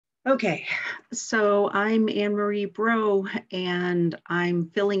Okay, so I'm Anne-Marie Bro, and I'm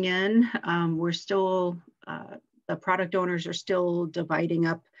filling in. We're still, the product owners are still dividing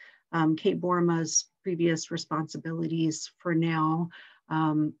up Kate Borma's previous responsibilities for now.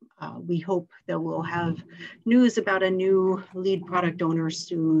 We hope that we'll have news about a new lead product owner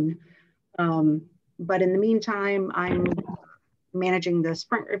soon. But in the meantime, I'm managing the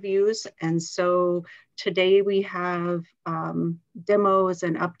sprint reviews. And so today we have demos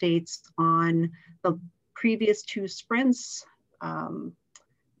and updates on the previous 2 sprints. I'm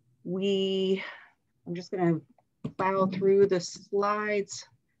just gonna plow through the slides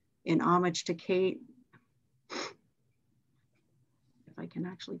in homage to Kate. If I can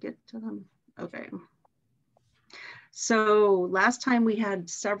actually get to them. Okay. So last time we had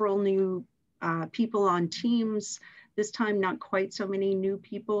several new people on teams. This time, not quite so many new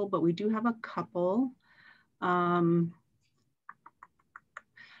people, but we do have a couple. Andre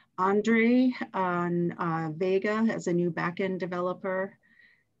on Vega as a new backend developer,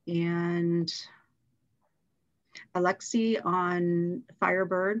 and Alexi on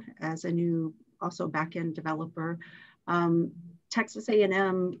Firebird as a new also backend developer. Texas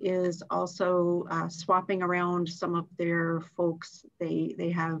A&M is also swapping around some of their folks.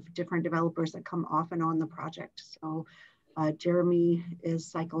 They have different developers that come off and on the project. So Jeremy is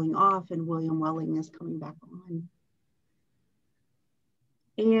cycling off and William Welling is coming back on.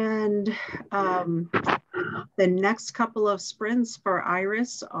 And the next couple of sprints for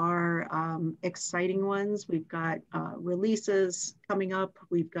Iris are exciting ones. We've got releases coming up.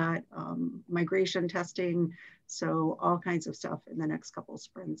 We've got migration testing. So all kinds of stuff in the next couple of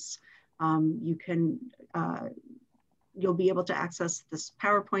sprints. You'll be able to access this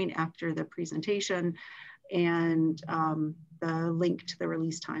PowerPoint after the presentation, and the link to the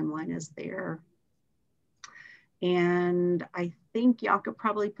release timeline is there. And I think Jakob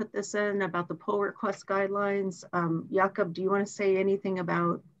probably put this in about the pull request guidelines. Jakob, do you want to say anything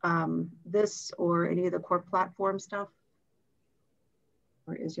about this or any of the core platform stuff?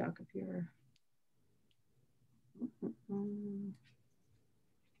 Or is Jakob here? All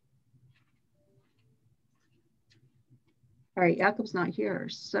right, Jakob's not here.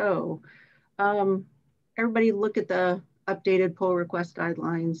 So everybody look at the updated pull request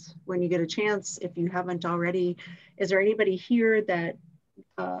guidelines when you get a chance, if you haven't already. Is there anybody here that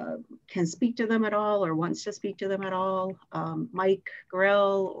can speak to them at all or wants to speak to them at all? Mike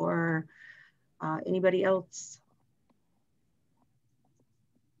Grell or anybody else?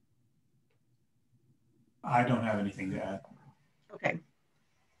 I don't have anything to add. Okay,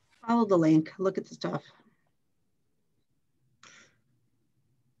 follow the link, look at the stuff.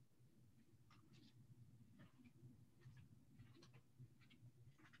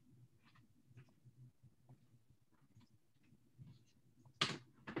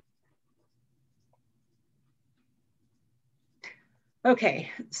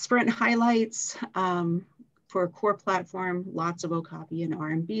 Okay, sprint highlights for core platform, lots of Okapi and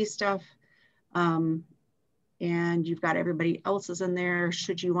R&B stuff. And you've got everybody else's in there.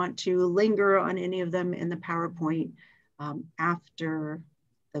 Should you want to linger on any of them in the PowerPoint after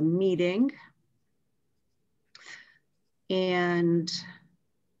the meeting. And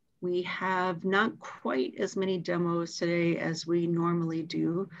we have not quite as many demos today as we normally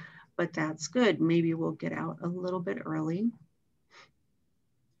do, but that's good. Maybe we'll get out a little bit early.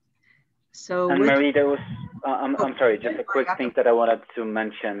 So, and Marie, there was, I'm sorry, just a quick thing that I wanted to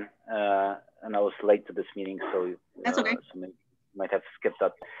mention, and I was late to this meeting, so, that's okay. So maybe you might have skipped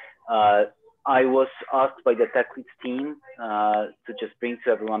that. I was asked by the tech leads team to just bring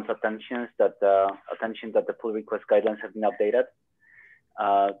to everyone's attention that the pull request guidelines have been updated.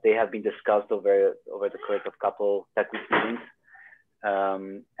 They have been discussed over the course of a couple tech leads meetings,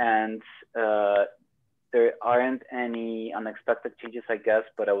 and there aren't any unexpected changes, I guess,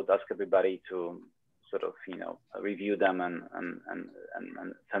 but I would ask everybody to sort of, review them and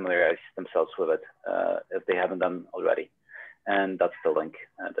familiarize themselves with it if they haven't done already. And that's the link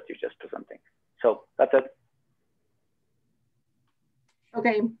that you're just presenting. So that's it.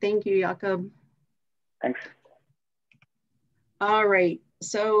 Okay, thank you, Jakob. Thanks. All right,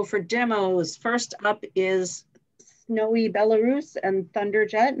 so for demos, first up is Snowy Belarus and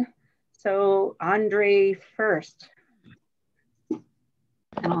Thunderjet. So Andre first.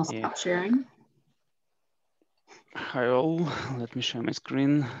 And I'll stop sharing. Hi all, let me share my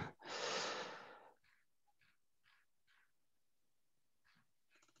screen.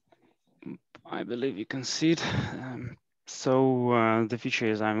 I believe you can see it. The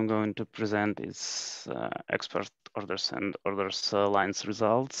features I'm going to present is expert orders and orders lines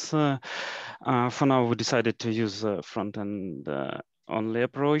results. For now, we decided to use front-end only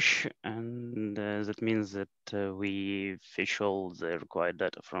approach, and that means that we fetch all the required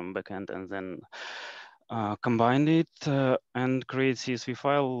data from backend and then combine it and create CSV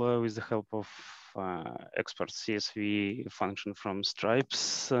file with the help of export CSV function from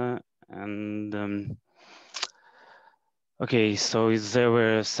Stripes okay, so there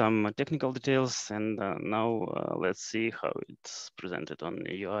were some technical details, and now let's see how it's presented on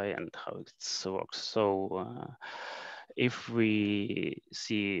UI and how it works. So if we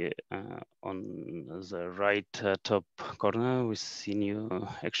see on the right top corner, we see new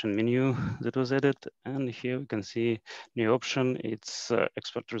action menu that was added, and here we can see new option. It's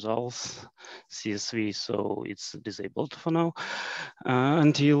export results CSV, so it's disabled for now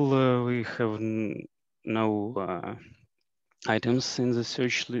until we have no items in the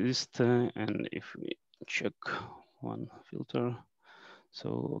search list, and if we check one filter,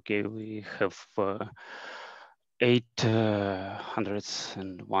 so okay, we have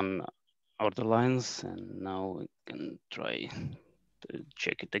 801 order lines, and now we can try to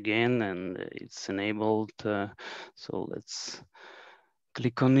check it again, and it's enabled. So let's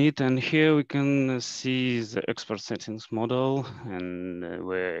click on it, and here we can see the export settings model, and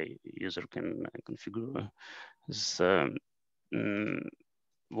where user can configure this,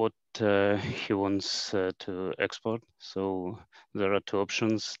 what he wants to export. So there are two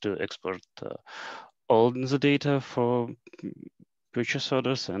options to export all the data for purchase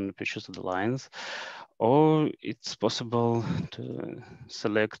orders and purchase order lines, or it's possible to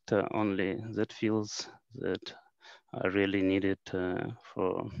select only that fields that are really needed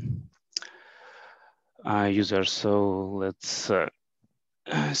for users. So let's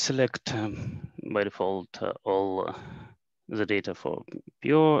select by default all the data for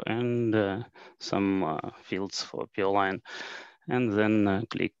PO and some fields for PO line, and then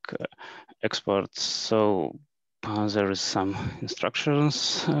click export. So there is some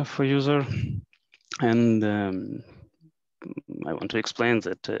instructions for user, and I want to explain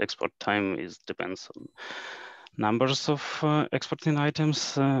that export time depends on numbers of exporting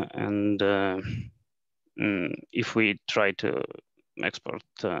items, and if we try to export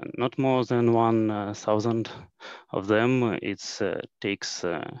not more than 1,000 of them, it takes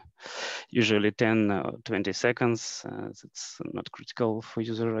usually 10 or 20 seconds. That's not critical for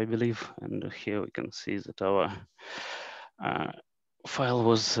user, I believe. And here we can see that our file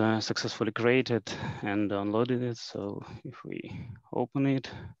was successfully created and downloaded it. So if we open it,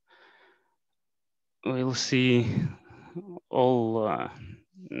 we'll see all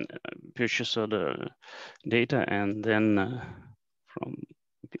purchase order data, and then from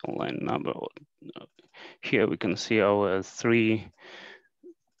the online number. Here we can see our 3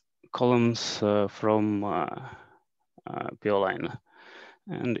 columns from PO line.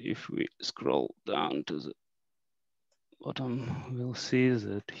 And if we scroll down to the bottom, we'll see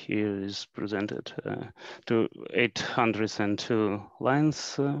that here is presented to 802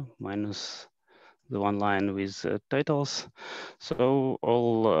 lines minus the one line with titles. So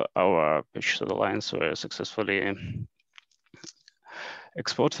all our purchase order lines were successfully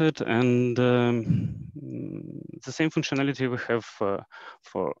exported, and the same functionality we have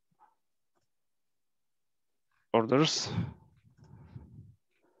for orders.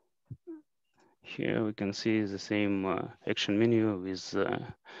 Here we can see the same action menu with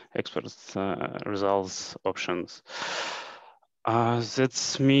export results options.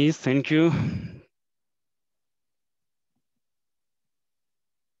 That's me, thank you.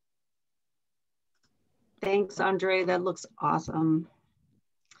 Thanks, Andre, that looks awesome.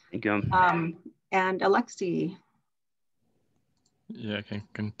 Thank you. And Alexi. Yeah, I can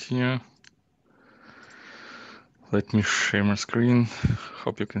continue. Let me share my screen.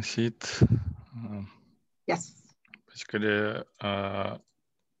 Hope you can see it. Yes. Basically,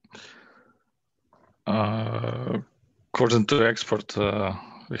 according to export,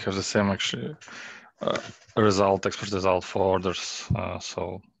 we have the same actually export result for orders.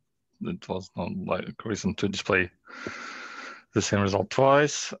 So it was not like a reason to display the same result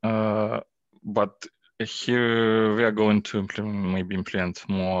twice. But here we are going to implement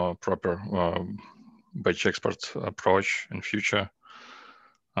more proper batch export approach in future.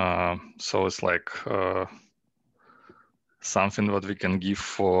 So it's like something what we can give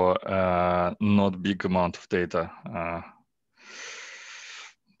for not big amount of data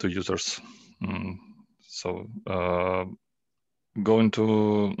to users. So I'm going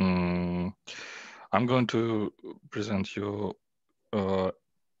to present you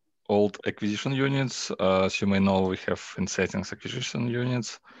old acquisition units. As you may know, we have in settings acquisition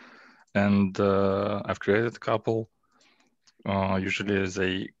units, and I've created a couple. Usually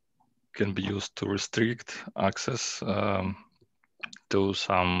they can be used to restrict access to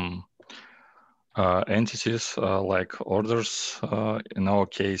some entities like orders. In our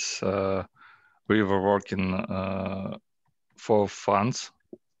case, we were working for funds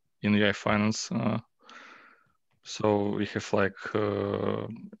in UI Finance. So we have like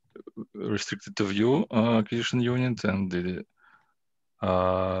restricted to view acquisition unit, and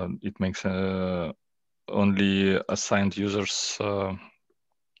it makes only assigned users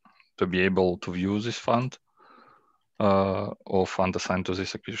to be able to view this fund or fund assigned to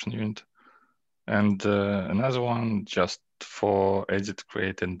this acquisition unit. And another one just for edit,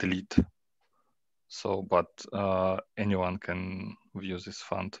 create, and delete. So, but anyone can view this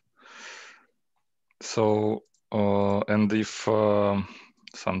fund. So, and if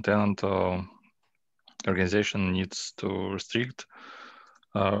some tenant or organization needs to restrict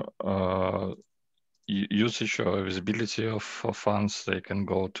usage or visibility of funds, they can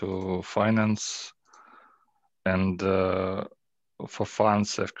go to finance, and for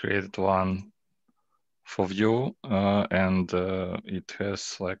funds, I've created one for view, and it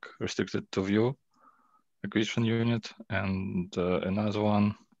has like restricted to view acquisition unit, and another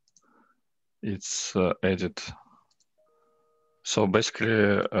one, it's edit. So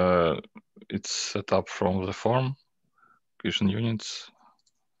basically, it's set up from the form, acquisition units.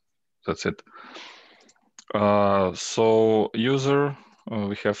 That's it. So user,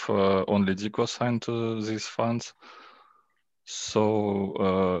 we have only Dico assigned to these funds.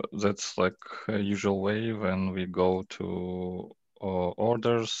 So that's like a usual way when we go to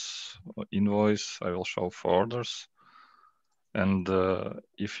orders, invoice, I will show for orders. And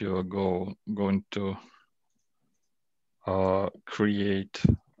if you are going to create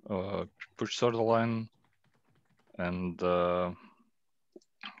a purchase order line, and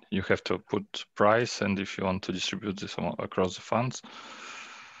you have to put price, and if you want to distribute this across the funds,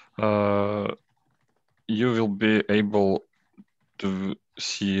 you will be able to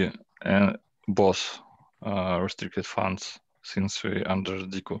see both restricted funds since we under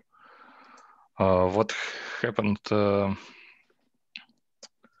Dico. What happened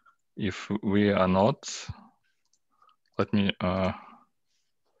if we are not? Let me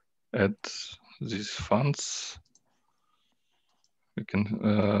add these funds. We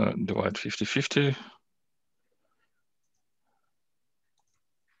can divide 50-50.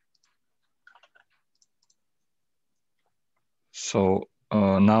 So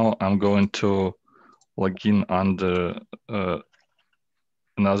now I'm going to log in under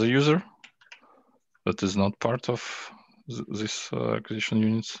another user that is not part of this acquisition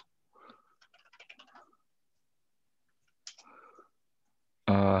units.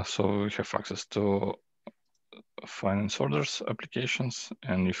 So we have access to finance orders applications,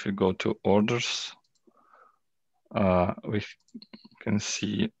 and if we go to orders, we can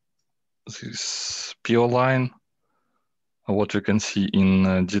see this PO line. What we can see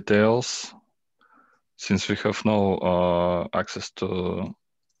in details, since we have no access to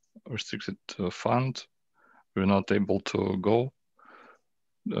restricted fund, we're not able to go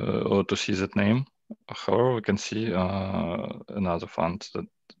or to see that name. However, we can see another fund that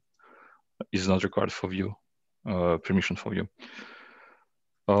is not required for view, permission for view.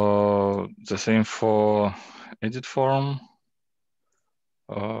 The same for edit form.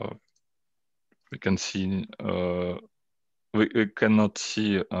 We can see, we cannot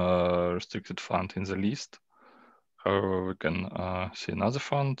see restricted fund in the list. However, we can see another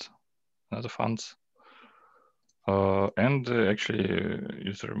fund, other funds. And actually,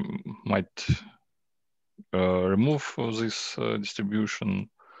 user might remove this distribution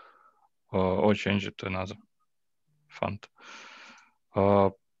or change it to another fund.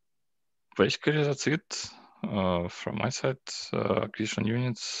 Basically, that's it from my side. Acquisition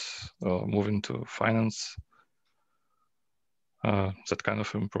units, moving to finance, that kind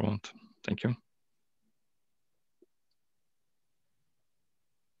of improvement. Thank you.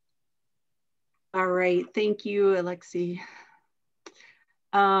 All right, thank you, Alexei.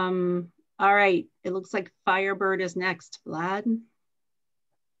 All right, it looks like Firebird is next. Vlad?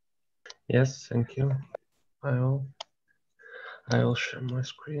 Yes, thank you. I will share my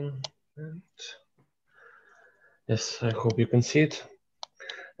screen. And yes, I hope you can see it.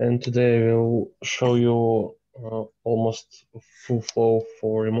 And today I will show you almost full flow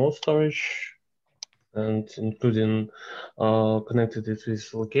for remote storage, and including connected it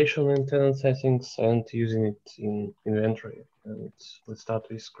with location and tenant settings and using it in inventory. And let's start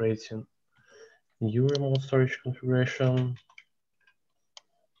with creating new remote storage configuration.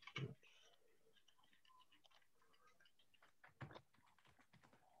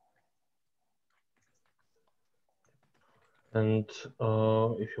 And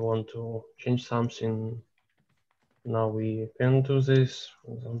if you want to change something, now we can do this,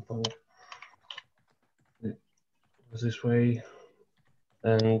 for example, this way.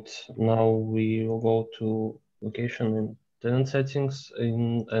 And now we will go to location and tenant settings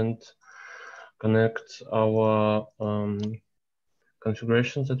and connect our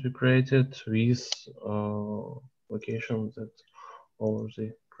configurations that we created with locations that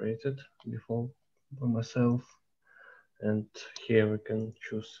already created before by myself. And here we can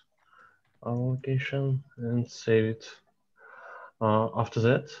choose our location and save it. After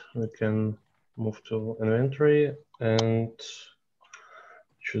that, we can move to inventory and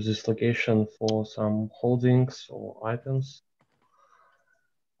choose this location for some holdings or items.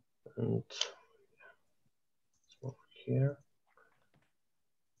 And let's move here.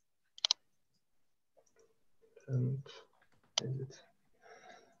 And edit.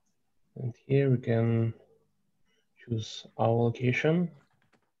 And here we can choose our location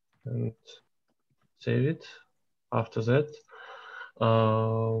and save it. After that,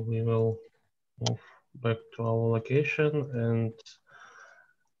 we will move back to our location, and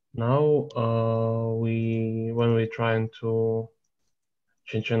now when we're trying to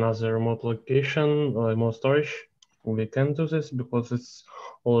change another remote location or remote storage, we can do this because it's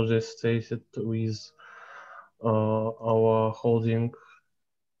already stated with our holding.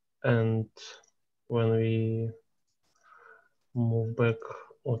 And when we move back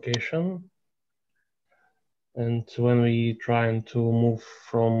location, and when we trying to move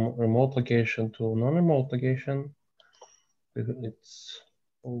from remote location to non-remote location, it's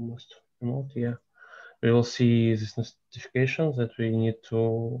almost remote, yeah. We will see these notifications that we need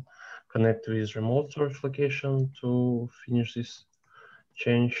to connect with remote storage location to finish this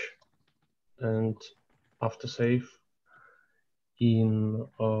change. And after save in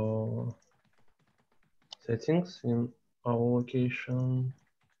settings in our location,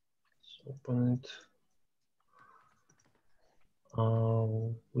 let's open it.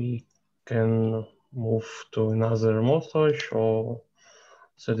 We can move to another remote storage or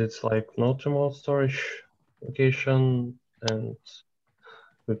set it like not remote storage location, and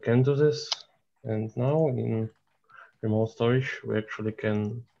we can do this. And now in remote storage, we actually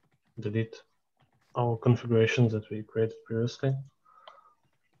can delete our configurations that we created previously.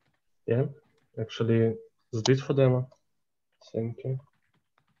 Yeah, actually, that's it for demo. Thank you.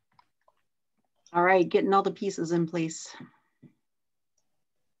 All right, getting all the pieces in place.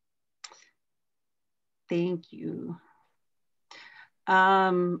 Thank you.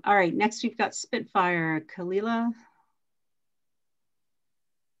 All right, next we've got Spitfire. Kalila.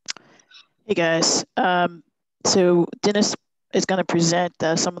 Hey guys, so Dennis is going to present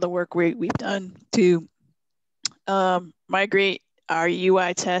some of the work we've done to migrate our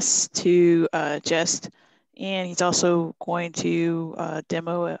UI tests to Jest, and he's also going to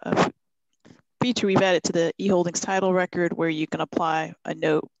demo a feature we've added to the eHoldings title record where you can apply a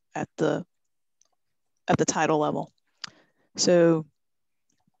note at the title level. So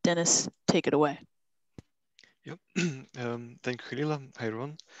Dennis, take it away. Yep. Thank you, Kalila. Hi,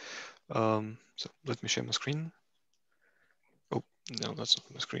 everyone. So let me share my screen. Oh, no, that's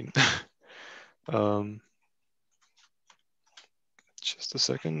not my screen. Just a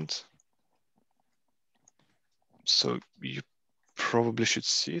second. So you probably should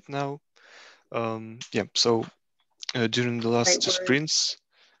see it now. Yeah, so during the last two sprints.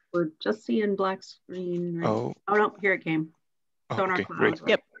 We're just seeing black screen, right? Oh no, here it came. Oh, okay, great. Right?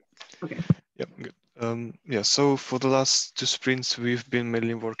 Yep. Okay. Yep, good. Yeah, so for the last two sprints, we've been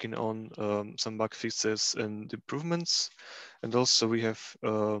mainly working on some bug fixes and improvements. And also we have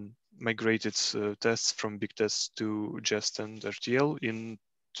migrated tests from big tests to Jest and RTL in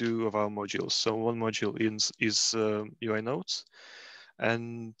two of our modules. So one module is UI nodes.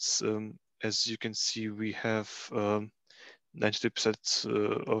 And as you can see, we have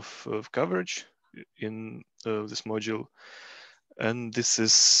 92% of coverage in this module. And this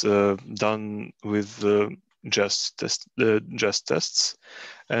is done with Jest tests.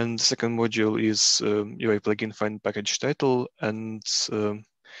 And the second module is UI plugin find package title. And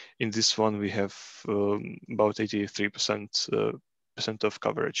in this one, we have about 83% of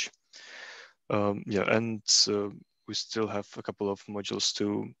coverage. Yeah, and we still have a couple of modules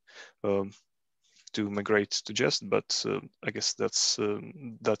to migrate to Jest, but I guess that's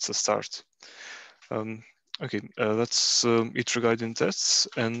a start. Okay, that's it regarding tests.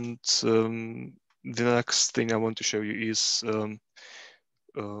 And the next thing I want to show you is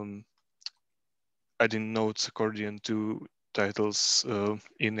adding nodes according to titles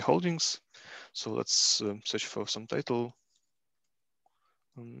in eHoldings. So let's search for some title.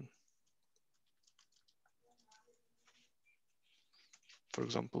 For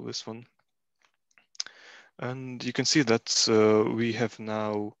example, this one. And you can see that we have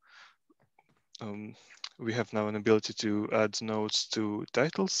now an ability to add nodes to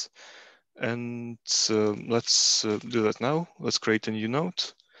titles. And let's do that now. Let's create a new node.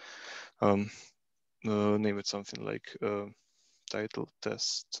 Name it something like title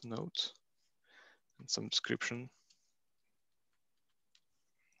test node and some description.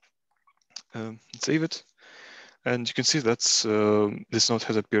 Save it. And you can see that this node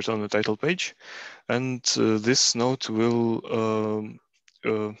has appeared on the title page. And this node will,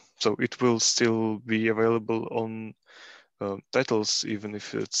 so it will still be available on titles, even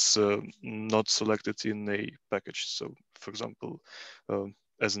if it's not selected in a package. So for example,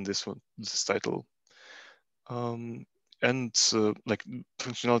 as in this one, this title. And like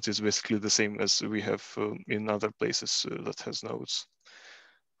functionality is basically the same as we have in other places that has nodes.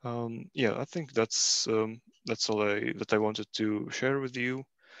 Yeah, I think that's all that I wanted to share with you.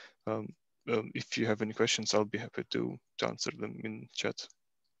 If you have any questions, I'll be happy to answer them in chat.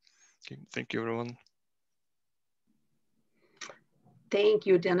 Okay, thank you, everyone. Thank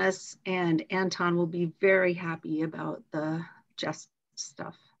you, Dennis. And Anton will be very happy about the Jest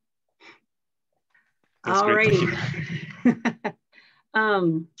stuff. That's all great. righty.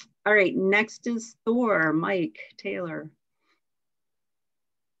 All right, next is Thor, Mike Taylor.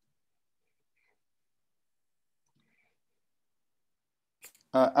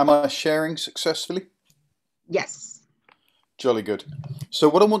 Am I sharing successfully? Yes. Jolly good. So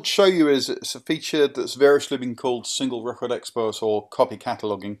what I want to show you is it's a feature that's variously been called single record export or copy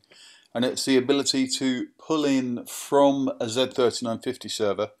cataloging, and it's the ability to pull in from a Z3950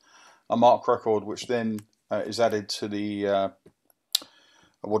 server a MARC record, which then is added to the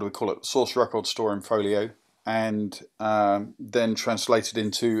what do we call it, source record store in FOLIO, and then translated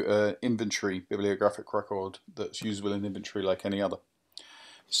into inventory bibliographic record that's usable in inventory like any other.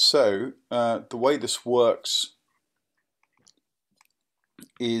 So the way this works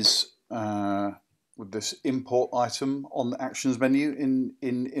is with this import item on the actions menu in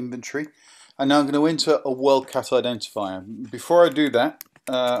inventory. And now I'm going to enter a WorldCat identifier. Before I do that,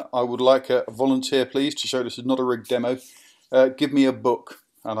 I would like a volunteer, please, to show this is not a rigged demo. Give me a book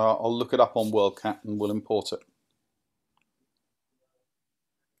and I'll look it up on WorldCat and we'll import it.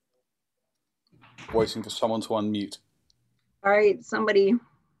 Waiting for someone to unmute. All right, somebody.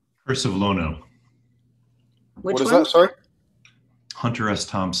 Curse of Lono. Which what is one? that, sorry? Hunter S.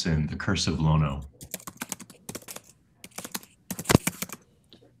 Thompson, The Curse of Lono.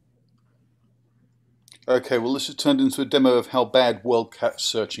 Okay, well this has turned into a demo of how bad WorldCat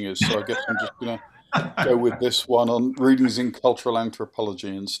searching is, so I guess I'm just going to go with this one on readings in cultural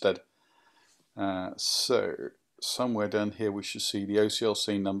anthropology instead. So somewhere down here we should see the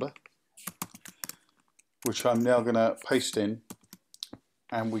OCLC number, which I'm now going to paste in.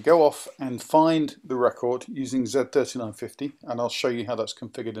 And we go off and find the record using Z3950, and I'll show you how that's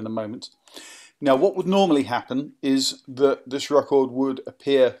configured in a moment. Now, what would normally happen is that this record would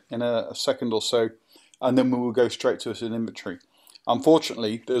appear in a second or so, and then we will go straight to it in inventory.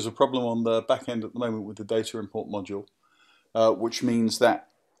 Unfortunately, there's a problem on the back end at the moment with the data import module, which means that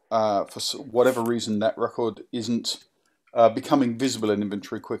for whatever reason that record isn't becoming visible in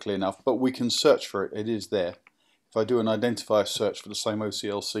inventory quickly enough, but we can search for it. It is there. If I do an identifier search for the same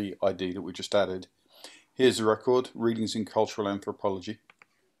OCLC ID that we just added, here's the record, Readings in Cultural Anthropology.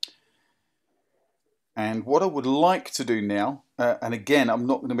 And what I would like to do now, and again, I'm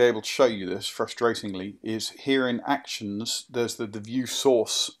not going to be able to show you this, frustratingly, is here in Actions, there's the View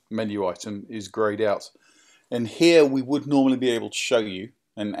Source menu item is grayed out. And here we would normally be able to show you,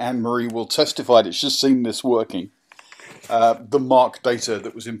 and Anne-Marie will testify that she's seen this working, the MARC data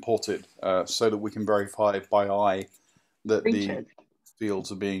that was imported so that we can verify by eye that the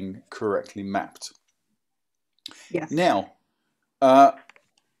fields are being correctly mapped. Yes. Now,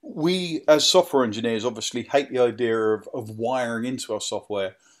 we as software engineers obviously hate the idea of wiring into our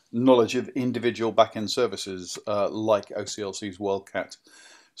software knowledge of individual backend services like OCLC's WorldCat.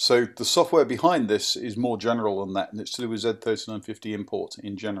 So the software behind this is more general than that, and it's to do with Z3950 import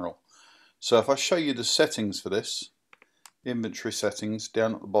in general. So if I show you the settings for this, inventory settings,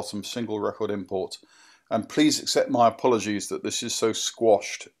 down at the bottom, single record import. And please accept my apologies that this is so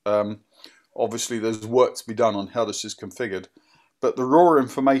squashed. Obviously there's work to be done on how this is configured, but the raw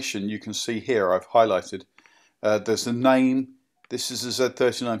information you can see here I've highlighted. There's the name, this is the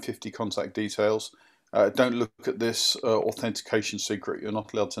Z3950 contact details. Don't look at this authentication secret, you're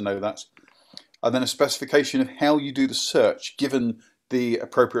not allowed to know that. And then a specification of how you do the search given the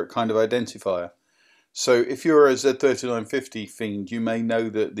appropriate kind of identifier. So if you're a Z3950 fiend, you may know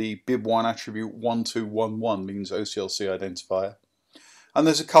that the bib1 attribute 1211 means OCLC identifier. And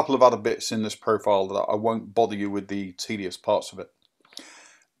there's a couple of other bits in this profile that I won't bother you with the tedious parts of it.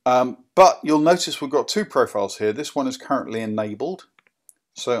 But you'll notice we've got two profiles here. This one is currently enabled.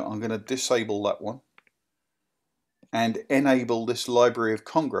 So I'm going to disable that one and enable this Library of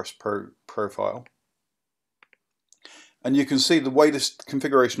Congress profile. And you can see the way this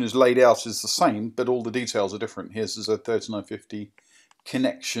configuration is laid out is the same, but all the details are different. Here's the Z3950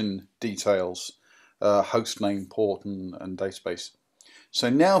 connection details, host name, port, and database. So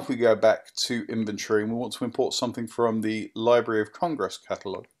now if we go back to inventory and we want to import something from the Library of Congress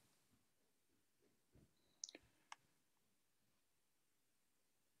catalog.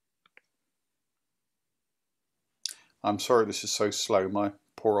 I'm sorry this is so slow. My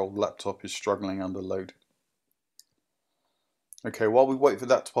poor old laptop is struggling under load. Okay, while we wait for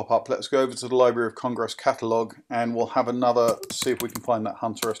that to pop up, let's go over to the Library of Congress catalog and we'll have another, see if we can find that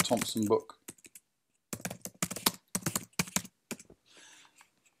Hunter S. Thompson book.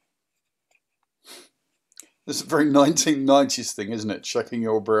 This is a very 1990s thing, isn't it? Checking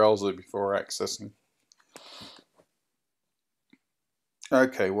your browser before accessing.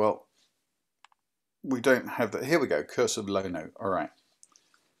 Okay, well, we don't have that. Here we go, Cursive Lono. All right.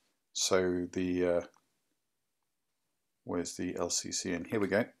 So the, where's the LCCN? Here we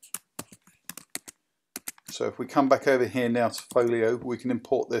go. So if we come back over here now to Folio, we can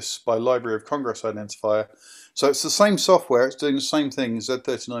import this by Library of Congress identifier. So it's the same software, it's doing the same thing,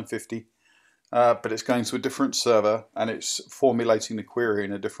 Z3950, but it's going to a different server and it's formulating the query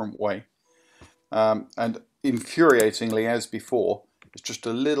in a different way. And infuriatingly, as before, it's just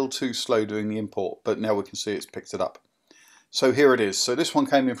a little too slow doing the import, but now we can see it's picked it up. So here it is. So this one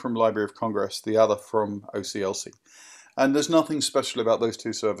came in from Library of Congress, the other from OCLC. And there's nothing special about those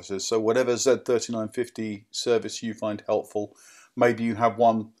two services. So whatever Z3950 service you find helpful, maybe you have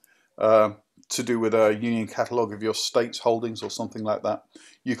one to do with a union catalog of your state's holdings or something like that,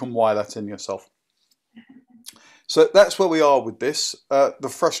 you can wire that in yourself. So that's where we are with this. The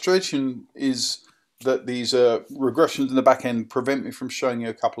frustration is that these regressions in the back end prevent me from showing you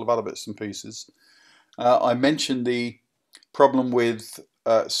a couple of other bits and pieces. I mentioned the problem with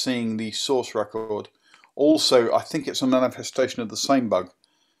seeing the source record. Also, I think it's a manifestation of the same bug.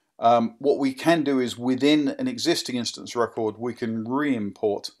 What we can do is within an existing instance record, we can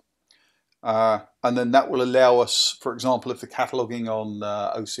re-import. And then that will allow us, for example, if the cataloging on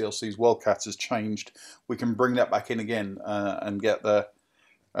OCLC's WorldCat has changed, we can bring that back in again and get the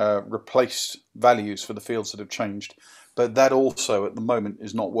replaced values for the fields that have changed. But that also at the moment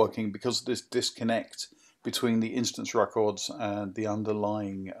is not working because of this disconnect between the instance records and the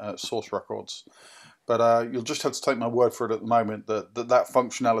underlying source records. But you'll just have to take my word for it at the moment that that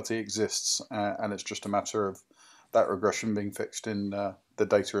functionality exists and it's just a matter of that regression being fixed in the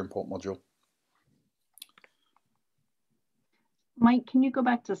data import module. Mike, can you go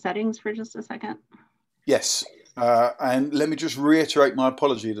back to settings for just a second? Yes. And let me just reiterate my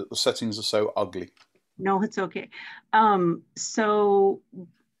apology that the settings are so ugly. No, it's okay. So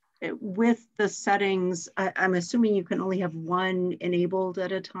with the settings, I'm assuming you can only have one enabled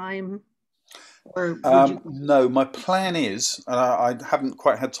at a time? Or no, my plan is, and I haven't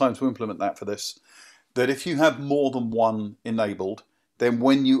quite had time to implement that for this, that if you have more than one enabled, then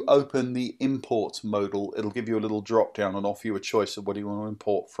when you open the import modal, it'll give you a little drop down and offer you a choice of whether you want to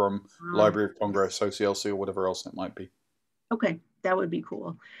import from Library of Congress, OCLC, or whatever else it might be. Okay, that would be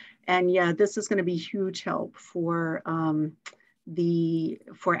cool. And yeah, this is going to be huge help for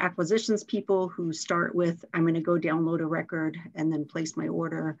acquisitions people who start with, I'm going to go download a record and then place my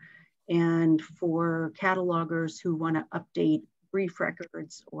order. And for catalogers who want to update brief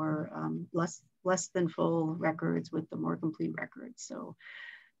records or less than full records with the more complete records. So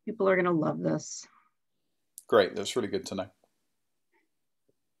people are going to love this. Great, that's really good to know.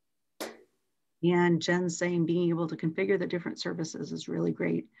 And Jen's saying being able to configure the different services is really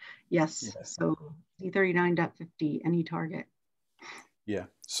great. Yes. So Z39.50, any target. Yeah,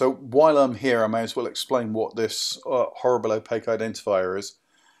 so while I'm here, I may as well explain what this horrible opaque identifier is.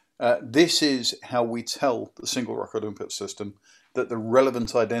 This is how we tell the single record input system that the relevant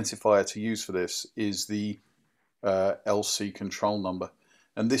identifier to use for this is the LC control number.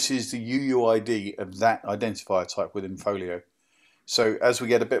 And this is the UUID of that identifier type within Folio. So as we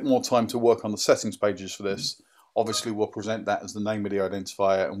get a bit more time to work on the settings pages for this, obviously we'll present that as the name of the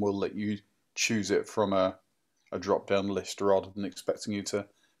identifier and we'll let you choose it from a drop-down list rather than expecting you to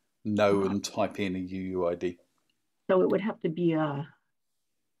know and type in a UUID. So it would have to be a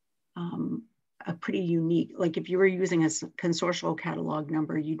pretty unique, like if you were using a consortial catalog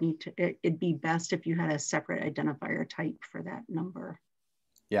number, you'd need to, it'd be best if you had a separate identifier type for that number.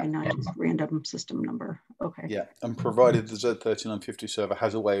 Yeah. And not use random system number. Okay. Yeah, and provided the Z3950 server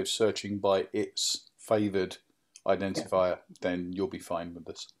has a way of searching by its favored identifier, then you'll be fine with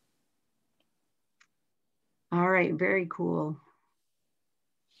this. All right, very cool.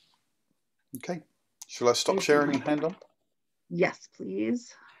 Okay, shall I stop sharing and hand on? Yes,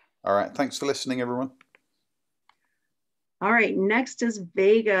 please. All right, thanks for listening, everyone. All right, next is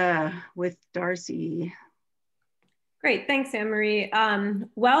Vega with Darcy. Great, thanks, Anne-Marie.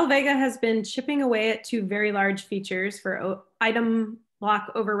 Well, Vega has been chipping away at two very large features for item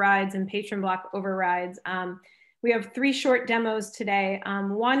block overrides and patron block overrides. We have three short demos today.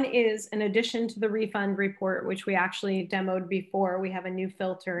 One is an addition to the refund report, which we actually demoed before. We have a new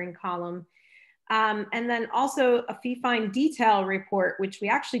filter and column. And then also a fee find detail report, which we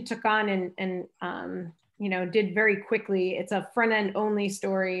actually took on and did very quickly. It's a front end only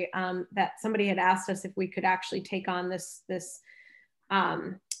story that somebody had asked us if we could actually take on this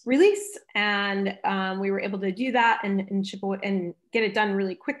release, and we were able to do that and ship it and get it done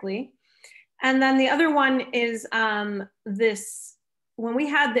really quickly. And then the other one is when we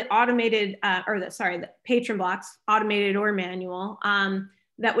had the automated the patron blocks, automated or manual,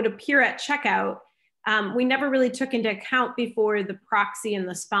 that would appear at checkout. We never really took into account before the proxy and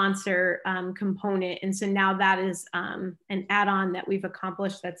the sponsor component. And so now that is an add-on that we've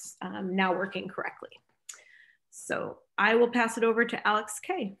accomplished that's now working correctly. So I will pass it over to Alex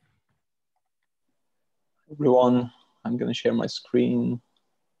K. Everyone, I'm going to share my screen.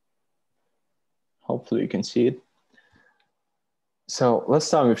 Hopefully you can see it. So last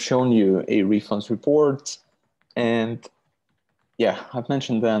time we've shown you a refunds report, and yeah, I've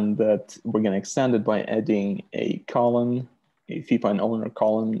mentioned then that we're going to extend it by adding a column, a fee find owner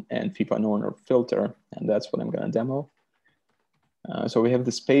column and fee find owner filter, and that's what I'm going to demo. So we have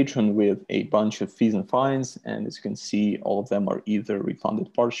this patron with a bunch of fees and fines, and as you can see, all of them are either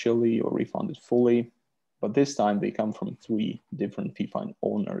refunded partially or refunded fully, but this time they come from 3 different fee find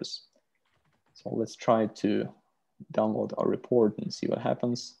owners. So let's try to download our report and see what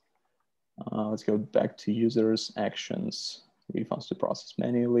happens. Let's go back to users, actions, refunds to process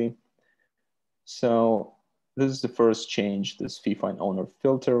manually. So this is the first change, this fee find owner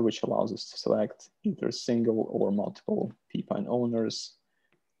filter, which allows us to select either single or multiple fee find owners,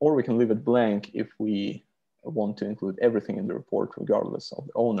 or we can leave it blank if we want to include everything in the report regardless of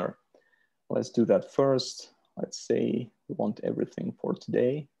the owner. Let's do that first. Let's say we want everything for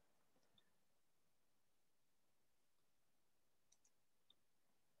today.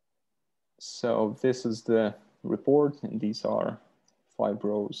 So this is the report, and these are 5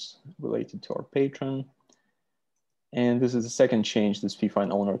 rows related to our patron. And this is the second change, this fee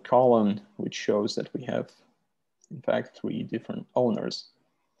find owner column, which shows that we have, in fact, 3 different owners.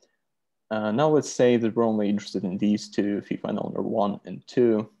 Now let's say that we're only interested in these 2, fee find owner 1 and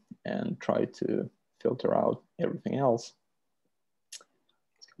 2, and try to filter out everything else.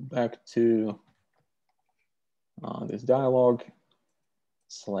 Let's go back to this dialog,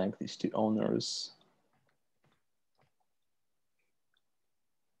 select these 2 owners,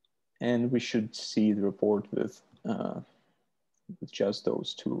 and we should see the report with just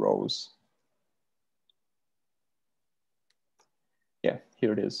those 2 rows. Yeah,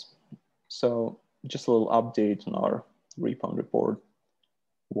 here it is. So just a little update on our refund report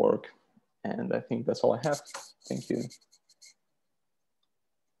work. And I think that's all I have. Thank you.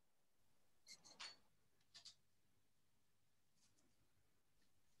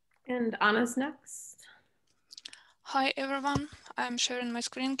 And Anna's next. Hi, everyone. I'm sharing my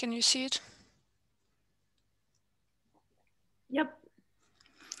screen. Can you see it? Yep.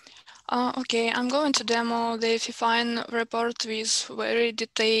 Okay, I'm going to demo the fee fine report with very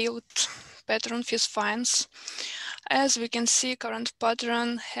detailed patron fees fines. As we can see, current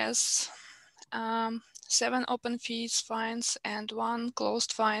patron has 7 open fees fines and 1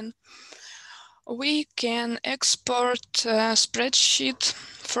 closed fine. We can export a spreadsheet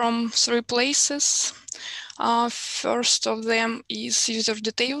from 3 places. First of them is user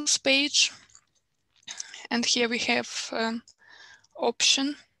details page. And here we have an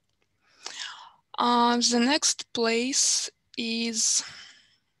option. The next place is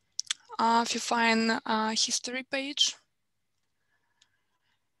fee fine history page.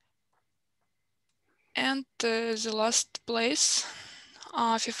 And the last place,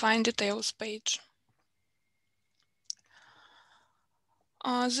 fee fine details page.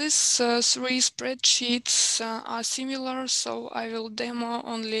 These 3 spreadsheets are similar, so I will demo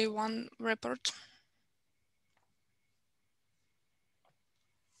only one report.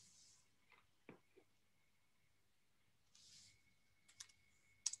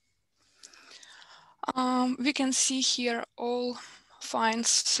 We can see here all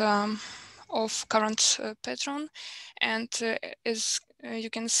fines of current patron, and as you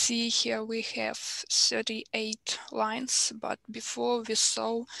can see here, we have 38 lines, but before we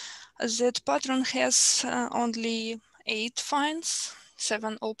saw that patron has only 8 fines,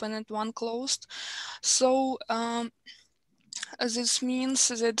 7 open and 1 closed. So this means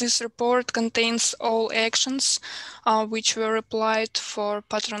that this report contains all actions which were applied for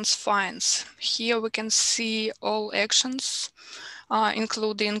patron's fines. Here we can see all actions,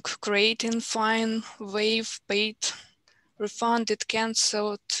 including creating fine, waive, paid, refunded,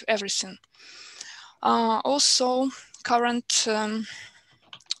 cancelled, everything. Also, current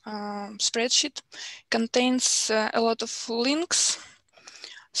spreadsheet contains a lot of links,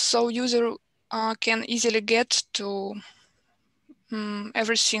 so user can easily get to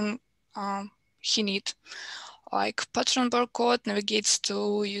everything he needs. Like patron barcode navigates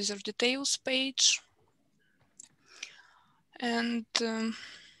to user details page, and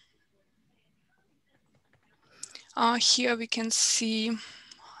here we can see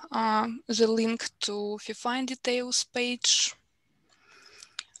the link to FIFINE details page,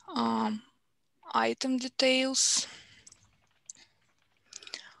 item details.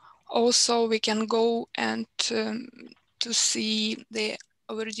 Also, we can go and to see the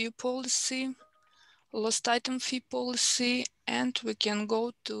overdue policy, lost item fee policy, and we can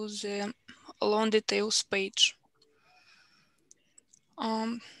go to the loan details page.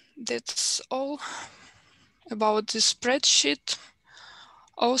 That's all about the spreadsheet.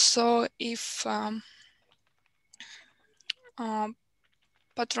 Also, if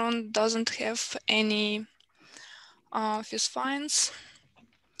patron doesn't have any fees fines,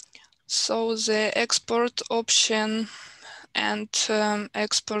 so the export option and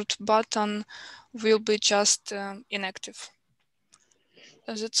export button will be just inactive.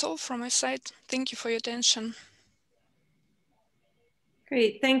 That's all from my side. Thank you for your attention.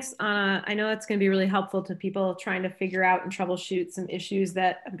 Great, thanks, Anna. I know that's going to be really helpful to people trying to figure out and troubleshoot some issues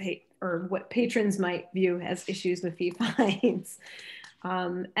that, or what patrons might view as issues with fee fines.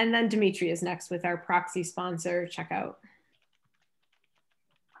 And then Dimitri is next with our proxy sponsor checkout.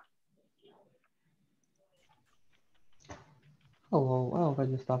 Hello, I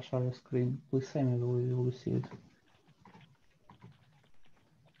already start sharing screen. Please say me we will see it.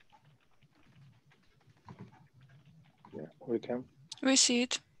 Yeah, we can. We see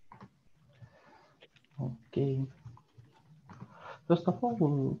it. Okay. First of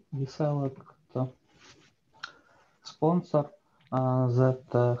all, we select sponsor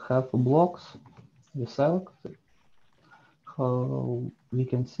that have blocks. We select. We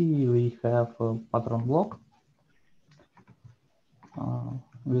can see we have a patron block.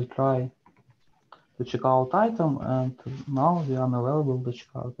 We try to check out item, and now we are unavailable to check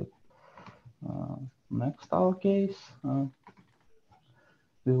out it. Next, our case,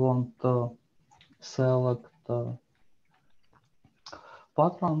 we want to select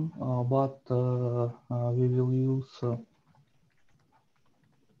patron, but we will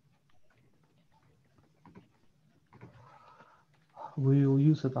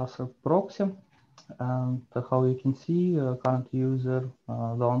use it as a proxy. And how you can see, current user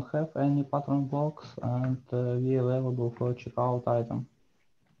don't have any patron blocks, and we available for checkout item.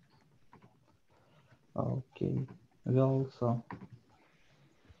 Okay, we also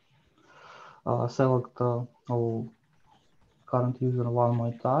select current user one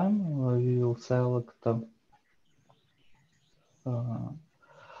more time. We will select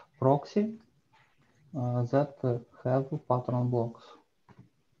proxy that have patron blocks.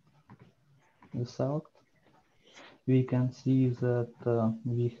 We select. We can see that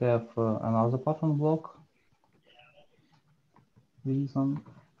we have another patron block reason,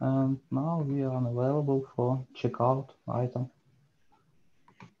 and now we are unavailable for checkout item.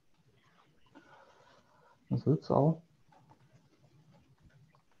 That's all.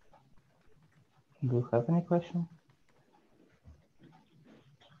 Do you have any question?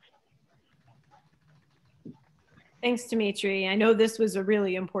 Thanks, Dimitri. I know this was a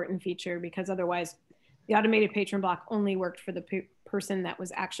really important feature because otherwise the automated patron block only worked for the person that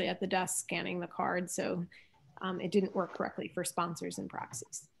was actually at the desk scanning the card. So it didn't work correctly for sponsors and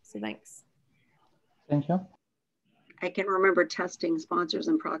proxies. So thanks. Thank you. I can remember testing sponsors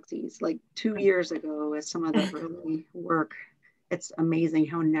and proxies like 2 years ago as some of the early work. It's amazing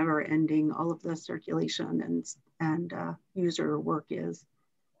how never ending all of the circulation and user work is.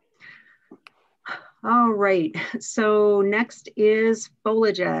 All right, so next is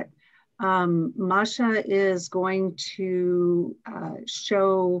FOLIO. Masha is going to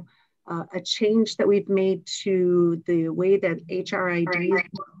show a change that we've made to the way that HRIDs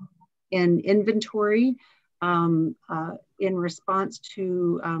in inventory in response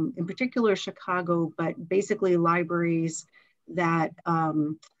to, in particular, Chicago, but basically libraries that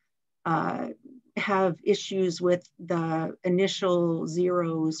have issues with the initial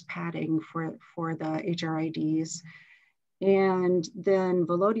zeros padding for the HRIDs. And then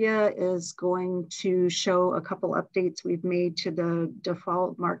Volodya is going to show a couple updates we've made to the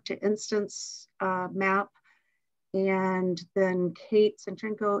default MARC-to-Instance map. And then Kate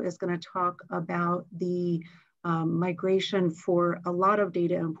Centrenko is going to talk about the migration for a lot of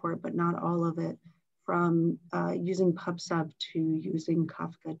data import, but not all of it, from using PubSub to using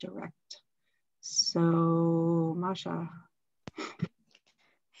Kafka Direct. So, Masha.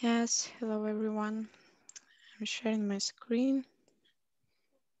 Yes, hello everyone. I'm sharing my screen.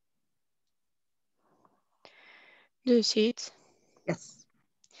 Do you see it? Yes.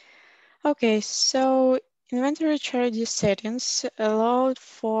 Okay, so inventory HRD settings allowed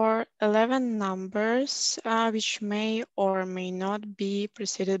for 11 numbers, which may or may not be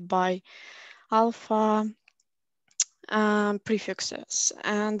preceded by alpha prefixes.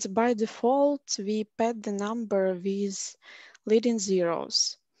 And by default, we pad the number with leading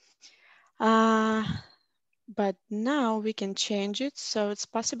zeros. But now we can change it, so it's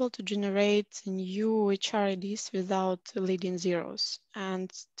possible to generate new HRIDs without leading zeros. And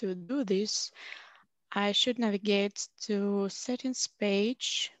to do this, I should navigate to settings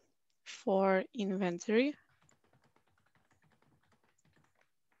page for inventory.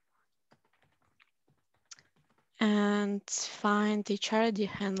 And find the HRD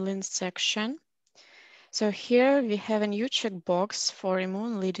handling section. So here we have a new checkbox for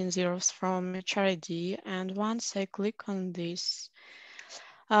removing leading zeros from HRD. And once I click on this,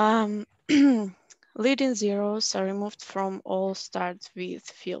 leading zeros are removed from all start with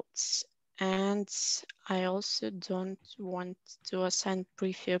fields. And I also don't want to assign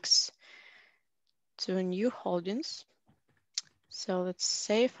prefix to new holdings. So let's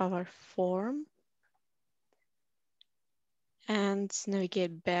save our form and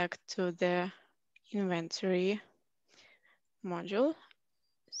navigate back to the inventory module.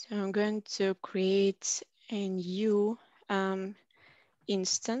 So I'm going to create a new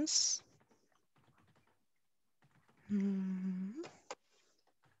instance.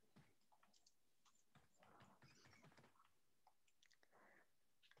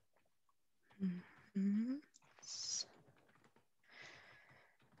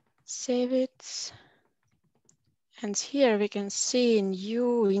 Save it. And here we can see a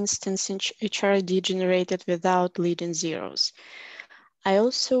new instance in HRD generated without leading zeros. I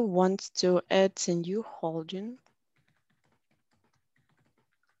also want to add a new holding.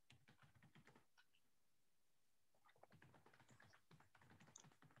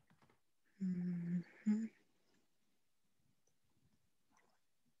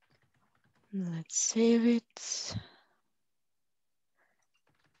 Let's save it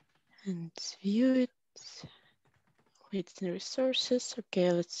and view it. Wait in resources.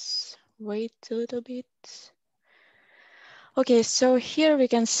 Okay, let's wait a little bit. Okay, so here we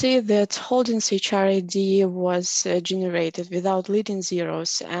can see that holdings HRID was generated without leading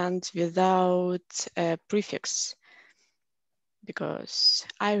zeros and without a prefix because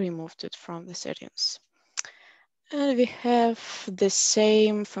I removed it from the settings. And we have the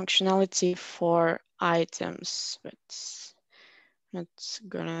same functionality for items, but I'm not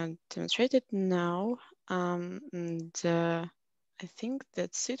gonna demonstrate it now. I think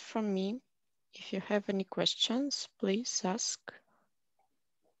that's it from me. If you have any questions, please ask.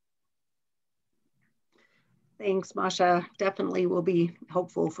 Thanks, Masha. Definitely will be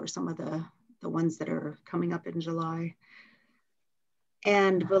helpful for some of the ones that are coming up in July.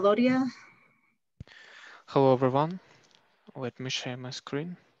 And Volodya? Hello, everyone. Let me share my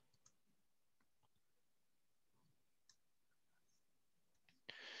screen.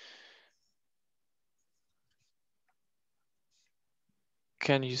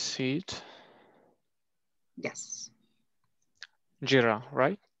 Can you see it? Yes. Jira,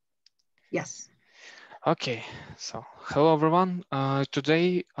 right? Yes. Okay, so hello everyone.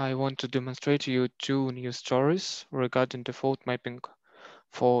 Today I want to demonstrate to you two new stories regarding default mapping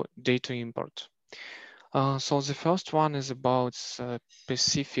for data import. So the first one is about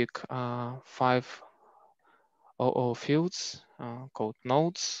specific 500 fields called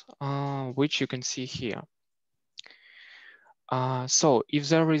nodes, which you can see here. So if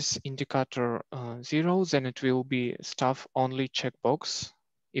there is indicator 0, then it will be staff only checkbox.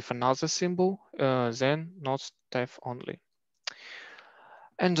 If another symbol, then not staff only.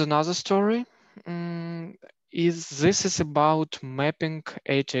 And another story is about mapping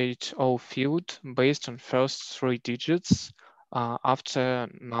 880 field based on first 3 digits after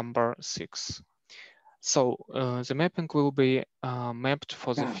number 6. So the mapping will be mapped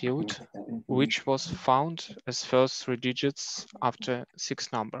for the field which was found as first 3 digits after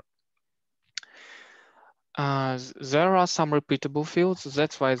 6 number. There are some repeatable fields,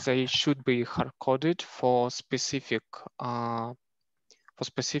 that's why they should be hard-coded for specific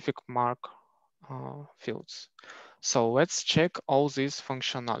MARC fields. So let's check all this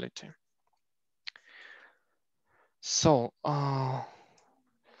functionality. So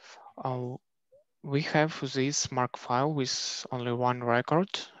we have this MARC file with only one record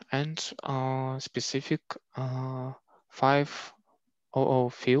and specific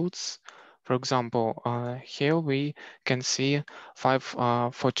 500 fields. For example, here we can see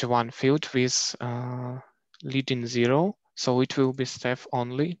 541 field with leading 0, so it will be staff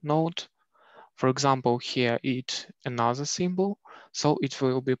only node. For example, here it another symbol, so it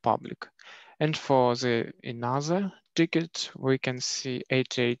will be public. And for the another ticket, we can see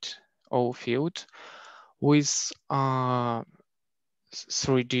 880 field with 3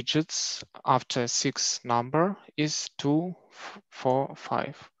 digits after 6 number is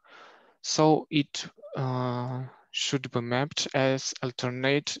 245. So it should be mapped as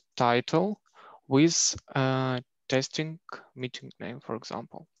alternate title with testing meeting name, for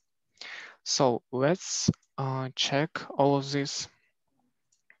example. So let's check all of this.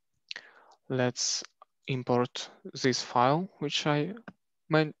 Let's import this file, which I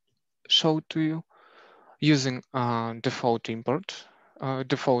might show to you using default import,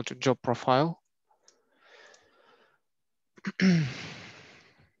 default job profile.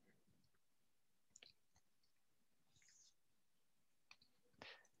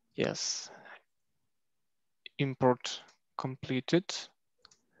 Yes, import completed.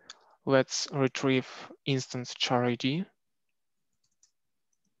 Let's retrieve instance char ID.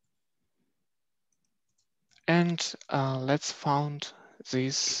 And let's find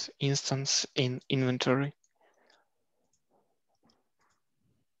this instance in inventory.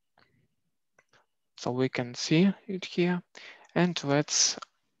 So we can see it here. And let's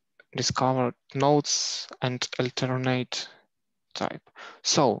discover nodes and alternate type.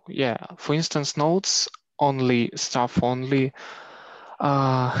 So yeah, for instance, nodes only, staff only.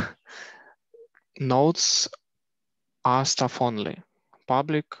 Nodes are staff only.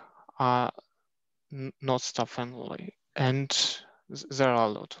 Public are not staff only. And there are a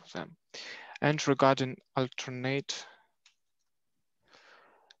lot of them. And regarding alternate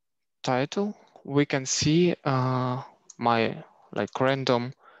title, we can see my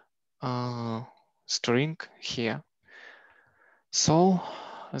random string here. So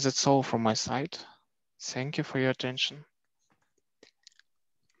that's all from my side. Thank you for your attention.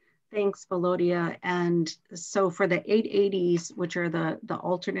 Thanks, Volodya. And so for the 880s, which are the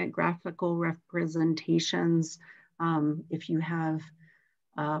alternate graphical representations, if you have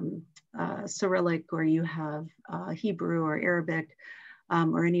Cyrillic or you have Hebrew or Arabic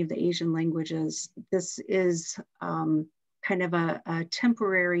or any of the Asian languages, this is kind of a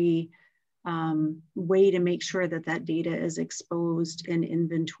temporary way to make sure that that data is exposed in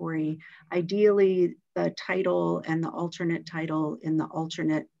inventory. Ideally, the title and the alternate title in the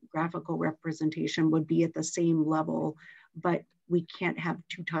alternate graphical representation would be at the same level, but we can't have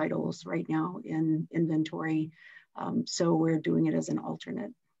 2 titles right now in inventory. So we're doing it as an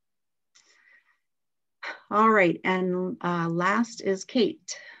alternate. All right, and last is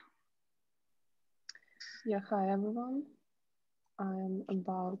Kate. Yeah, hi everyone. I'm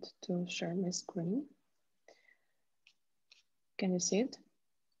about to share my screen. Can you see it?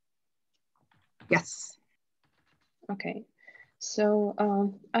 Yes. Okay, so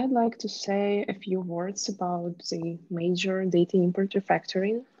I'd like to say a few words about the major data import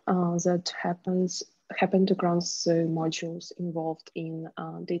refactoring that happened across the modules involved in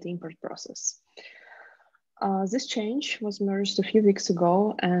data import process. This change was merged a few weeks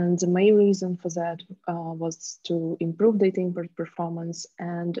ago, and the main reason for that was to improve data import performance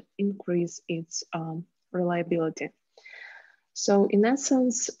and increase its reliability. So in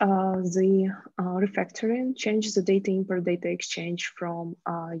essence, the refactoring changed the data import data exchange from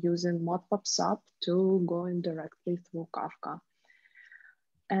using modpub sub to going directly through Kafka.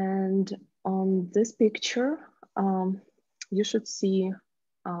 And on this picture, you should see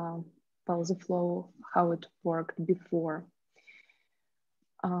the flow, how it worked before.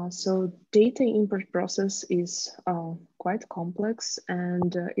 So data import process is quite complex,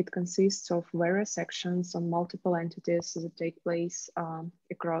 and it consists of various actions on multiple entities that take place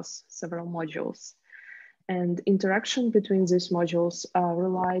across several modules. And interaction between these modules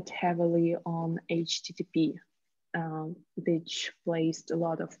relied heavily on HTTP, which placed a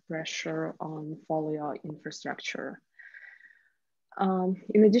lot of pressure on FOLIO infrastructure.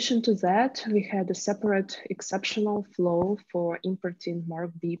 In addition to that, we had a separate exceptional flow for importing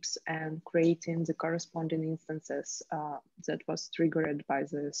MARC beeps and creating the corresponding instances that was triggered by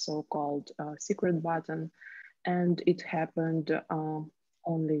the so-called secret button, and it happened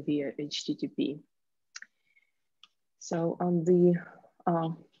only via HTTP. So on the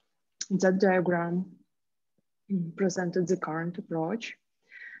that diagram presented the current approach.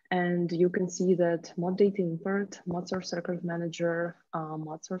 And you can see that mod data import, mod source record manager,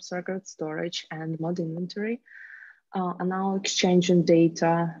 mod source record storage, and mod inventory are now exchanging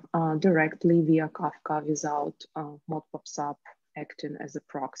data directly via Kafka without mod PubSub acting as a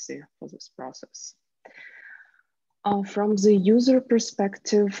proxy for this process. From the user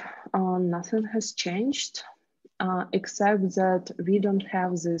perspective, nothing has changed, except that we don't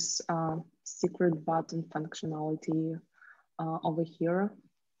have this secret button functionality over here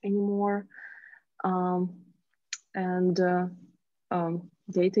anymore.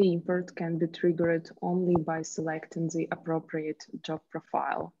 Data import can be triggered only by selecting the appropriate job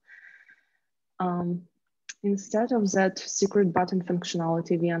profile. Instead of that secret button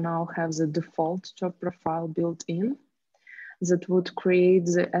functionality, we now have the default job profile built in that would create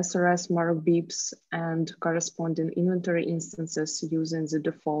the SRS MARC beeps and corresponding inventory instances using the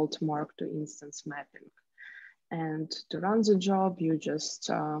default MARC-to-Instance mapping. And to run the job, you just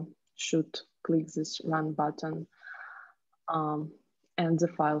should click this run button and the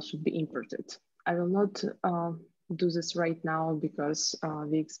file should be imported. I will not do this right now because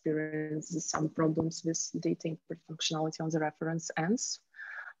we experienced some problems with data import functionality on the reference ends,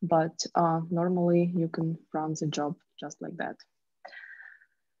 but normally you can run the job just like that.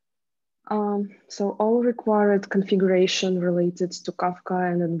 So all required configuration related to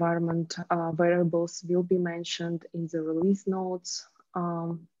Kafka and environment variables will be mentioned in the release notes,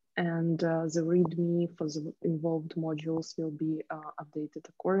 and the README for the involved modules will be updated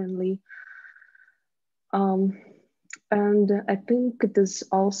accordingly. And I think it is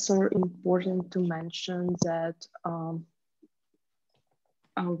also important to mention that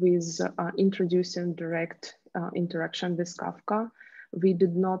with introducing direct interaction with Kafka, we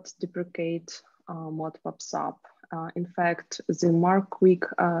did not deprecate mod PubSub. In fact, the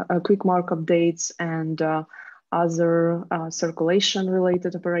quick MARC updates and other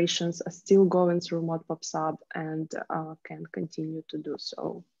circulation-related operations are still going through mod PubSub and can continue to do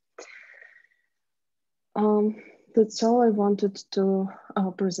so. That's all I wanted to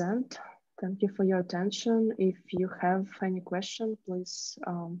present. Thank you for your attention. If you have any question, please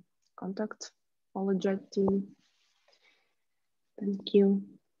contact FOLIO team. Thank you.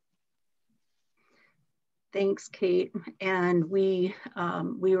 Thanks, Kate. And we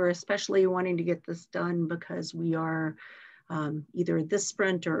were especially wanting to get this done because we are either this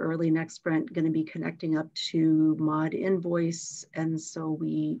sprint or early next sprint going to be connecting up to mod invoice. And so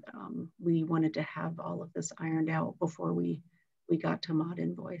we wanted to have all of this ironed out before we got to mod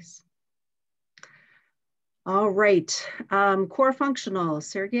invoice. All right, core functional,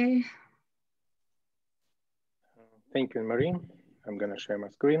 Sergey. Thank you, Marie. I'm gonna share my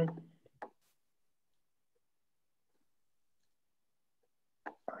screen.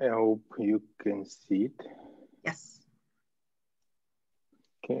 I hope you can see it. Yes.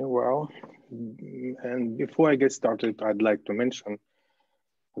 Okay, well, and before I get started, I'd like to mention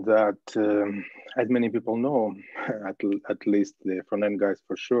that, as many people know, at least the front-end guys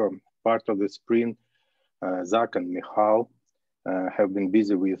for sure, part of the sprint, Zach and Michal have been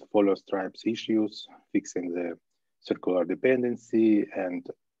busy with FOLIO stripes issues, fixing the circular dependency and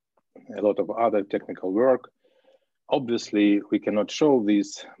a lot of other technical work. Obviously, we cannot show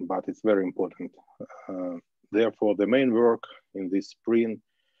this, but it's very important. Therefore, the main work in this sprint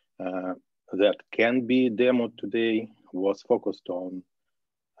that can be demoed today was focused on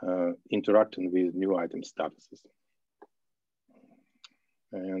interacting with new item statuses.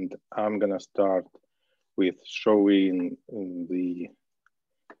 And I'm gonna start with showing the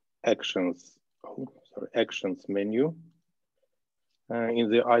actions menu in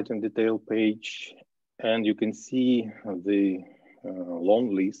the item detail page. And you can see the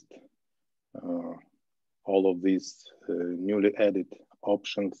long list, all of these newly added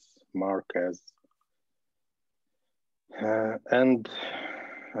options marked as.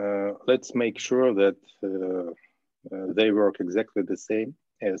 Let's make sure that they work exactly the same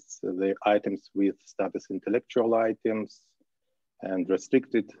as the items with status intellectual items and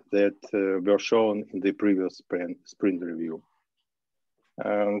restricted that were shown in the previous sprint review.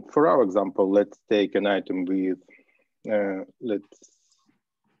 For our example, let's take an item with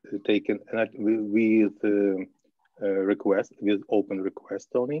request with open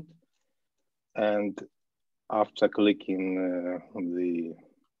request on it, and after clicking the,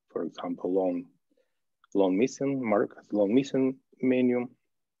 for example, loan missing, mark as loan missing menu,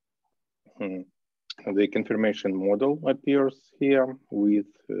 the confirmation model appears here with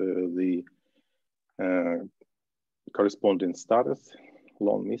the corresponding status,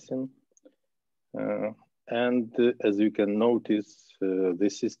 loan missing. And as you can notice, the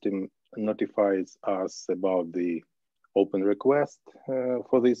system notifies us about the open request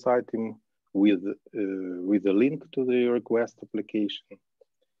for this item with a link to the request application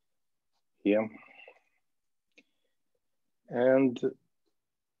here. And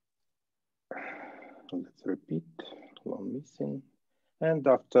let's repeat, loan missing. And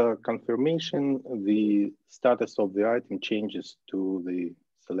after confirmation, the status of the item changes to the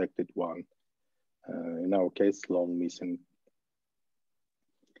selected one. In our case, loan missing.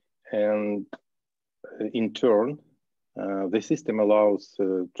 And in turn, the system allows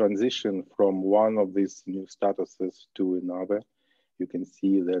transition from one of these new statuses to another. You can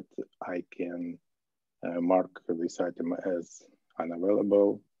see that I can mark this item as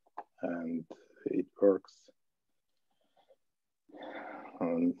unavailable, and it works.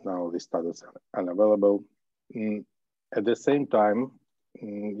 And now the status unavailable. At the same time,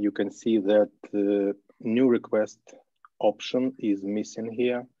 you can see that the new request option is missing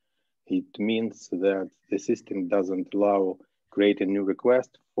here. It means that the system doesn't allow create a new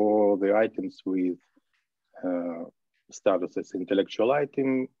request for the items with statuses intellectual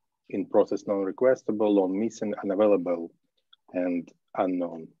item, in process non-requestable, loan missing, unavailable, and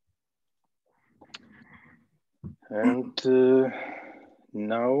unknown. And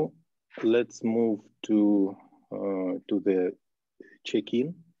now let's move to the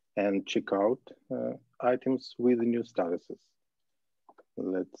check-in and check-out items with new statuses.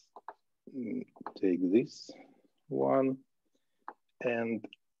 Let's take this one, and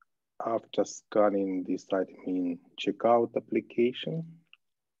after scanning this item in checkout application,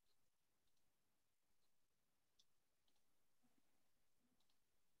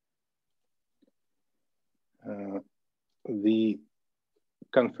 the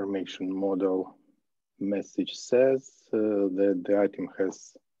confirmation model message says that the item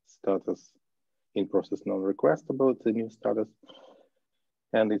has status in process non-requestable, it's a new status,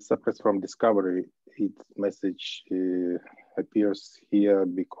 and it's suppressed from discovery. Its message appears here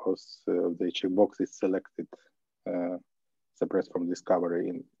because the checkbox is selected, suppressed from discovery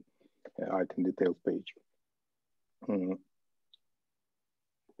in item details page.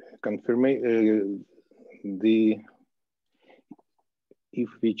 If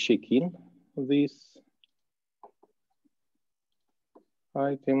we check in this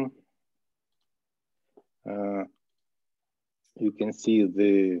item, you can see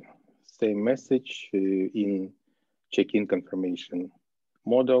the same message in check-in confirmation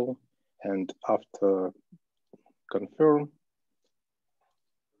model, and after confirm,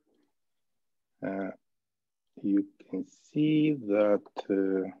 you can see that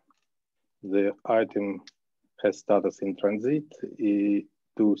the item has status in transit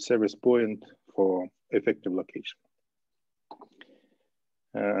to service point for effective location.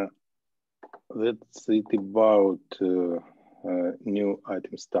 That's it about new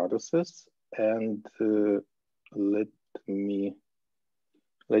item statuses, and let me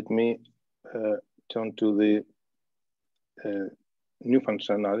turn to the new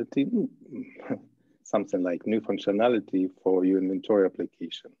functionality, something like new functionality for your inventory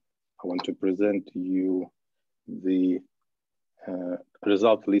application. I want to present you the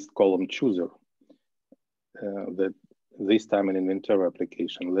result list column chooser that this time in inventory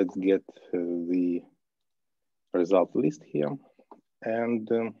application. Let's get the result list here, and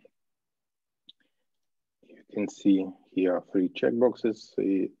you can see here 3 checkboxes.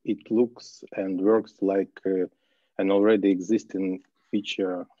 It looks and works like an already existing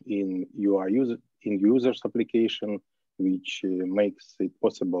feature in users application, which makes it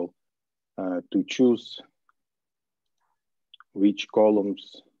possible to choose which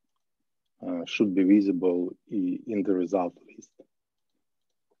columns should be visible in the result list.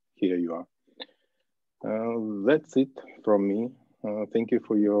 Here you are. That's it from me. Thank you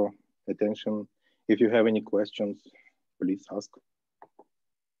for your attention. If you have any questions, please ask.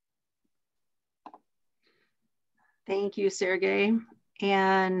 Thank you, Sergey.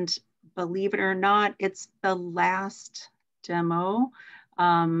 And believe it or not, it's the last demo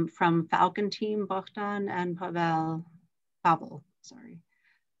from Falcon team, Bogdan and Pavel, sorry.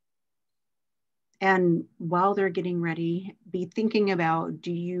 And while they're getting ready, be thinking about,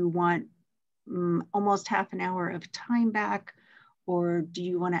 do you want almost half an hour of time back, or do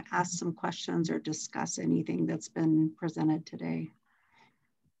you want to ask some questions or discuss anything that's been presented today?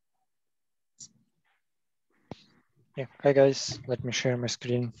 Yeah, hi guys, let me share my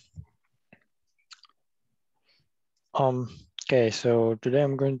screen. Okay, so today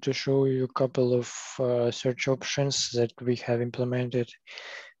I'm going to show you a couple of search options that we have implemented.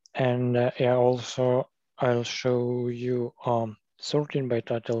 And yeah, also I'll show you sorting by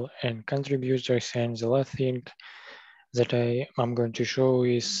title and contributors. And the last thing that I'm going to show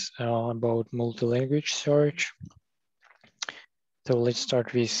is about multi-language search. So let's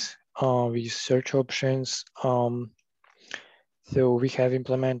start with search options. So we have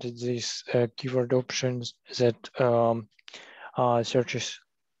implemented these keyword options that searches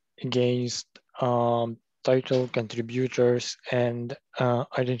against title, contributors, and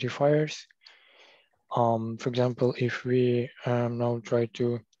identifiers. For example, if we now try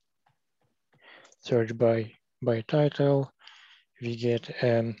to search by title, we get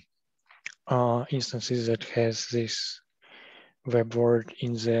instances that has this web word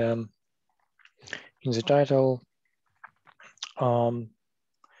in the title.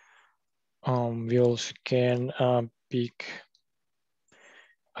 We also can pick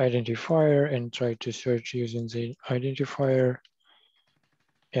identifier and try to search using the identifier.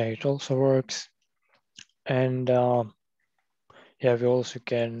 Yeah, it also works. And yeah, we also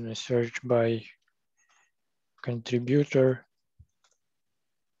can search by contributor.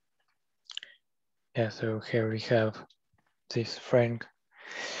 Yeah, so here we have this Frank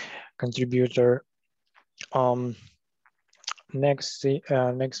contributor. Next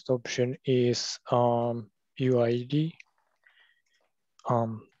option is UID.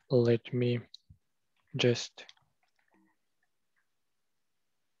 Let me just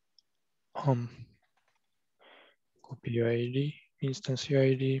copy UID, instance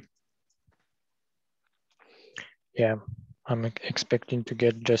UID. Yeah, I'm expecting to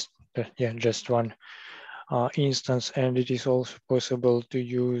get just one instance, and it is also possible to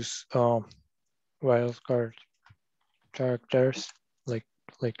use wildcard characters like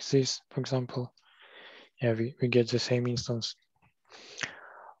this, for example. Yeah, we get the same instance.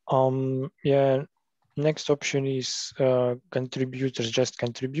 Yeah, next option is contributors, just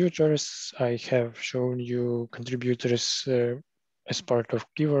contributors. I have shown you contributors as part of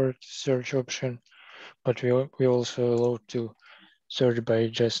keyword search option, but we also allow to search by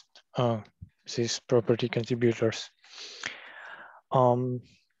just these property contributors.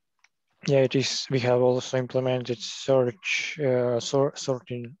 Yeah, it is. We have also implemented search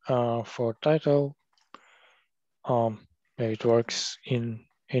sorting for title. It works in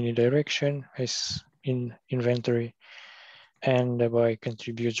any direction as in inventory, and by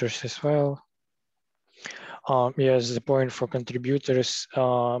contributors as well. Yes, the point for contributors,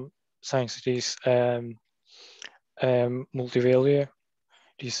 since it is multi-value,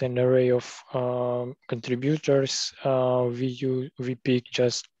 it is an array of contributors. We pick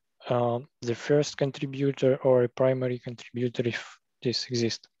just the first contributor or a primary contributor if this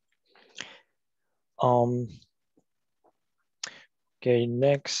exists. Okay,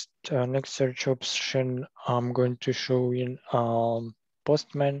 next search option I'm going to show in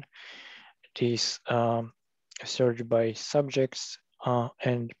Postman. It is search by subjects,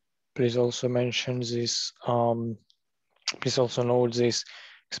 and please also mention this. Please also note this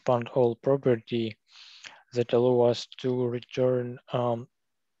expand all property that allow us to return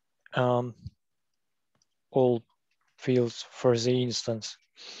all fields for the instance,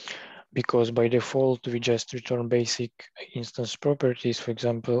 because by default we just return basic instance properties, for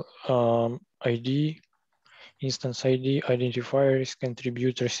example, ID, instance ID, identifiers,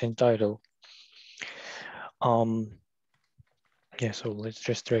 contributors, and title. Yeah, so let's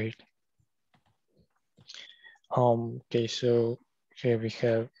just try it. Okay, so here we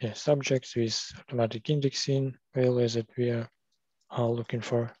have subjects with automatic indexing values that we are looking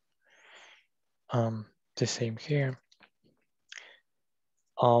for. The same here.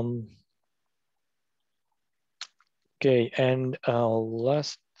 Okay, and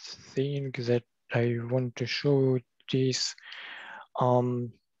last thing that I want to show is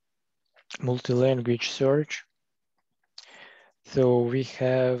multi-language search. So we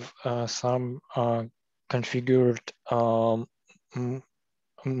have some configured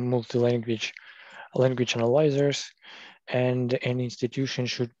multi-language analyzers, and an institution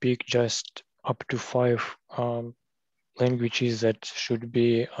should pick just up to 5 languages that should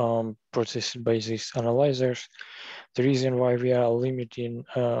be processed by these analyzers. The reason why we are limiting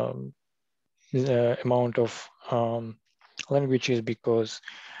the amount of languages because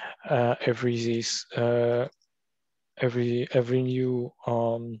every new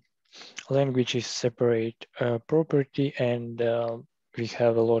language is separate property, and we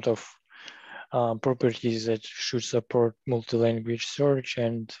have a lot of properties that should support multi-language search,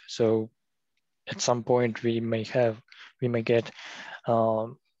 and so at some point we may get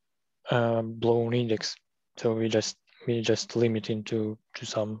blown index. So we just limit into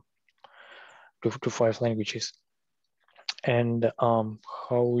to 5 languages. And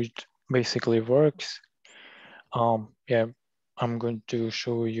how it basically works, yeah, I'm going to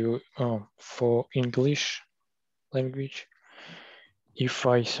show you for English language. If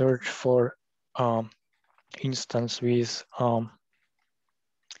I search for instance with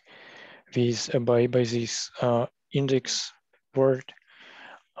by this index word,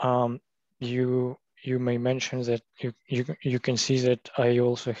 you may mention that you can see that I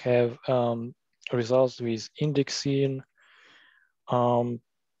also have results with indexing,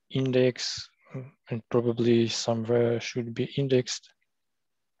 index, and probably somewhere should be indexed.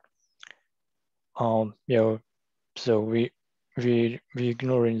 Yeah, so we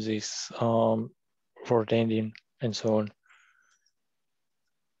ignoring this word ending and so on.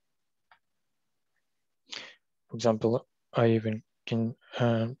 For example, I even can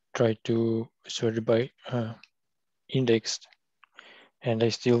try to search by indexed, and I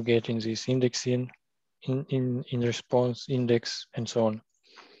still get in this indexing, in response index, and so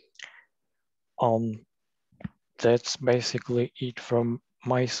on. That's basically it from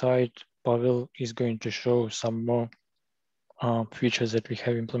my side. Pavel is going to show some more features that we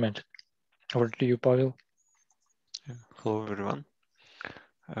have implemented. Over to you, Pavel. Yeah. Hello, everyone.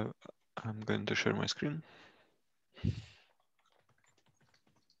 I'm going to share my screen.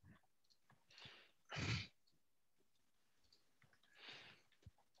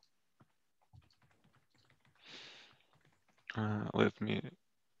 Let me,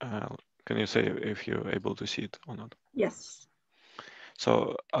 can you say if you're able to see it or not? Yes.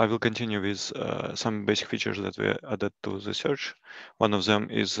 So I will continue with some basic features that we added to the search. One of them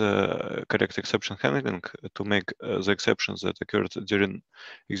is correct exception handling to make the exceptions that occurred during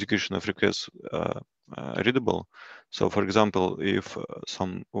execution of requests readable. So for example, if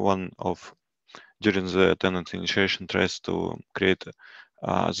someone during the tenant initiation tries to create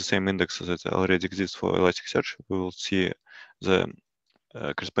the same index that already exists for Elasticsearch, we will see the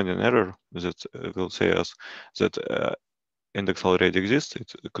corresponding error that will say us that index already exists.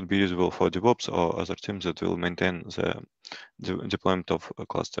 It could be usable for DevOps or other teams that will maintain the deployment of a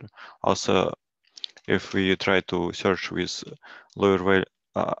cluster. Also, if we try to search with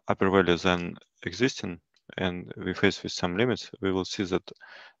upper value than existing, and we face with some limits, we will see that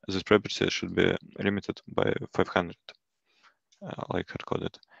this property should be limited by 500, like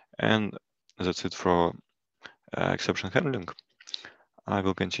hard-coded. And that's it for exception handling. I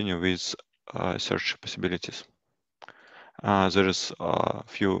will continue with search possibilities. There is a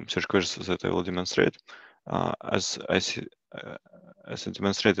few search queries that I will demonstrate. As I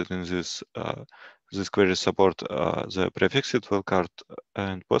demonstrated in this, these queries support the prefixed wildcard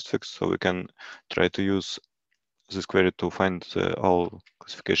and postfix, so we can try to use this query to find all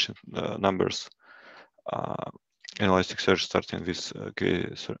classification numbers in Elasticsearch starting with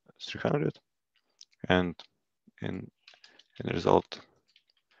K300, and in result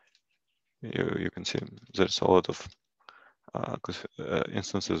you can see there's a lot of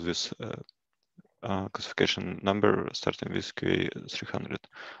instances with classification number starting with K300.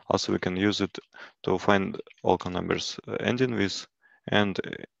 Also, we can use it to find all numbers ending with and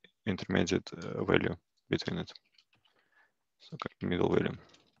intermediate value between it, so middle value.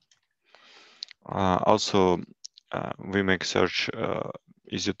 Also, we make search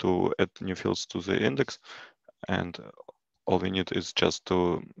easy to add new fields to the index, and all we need is just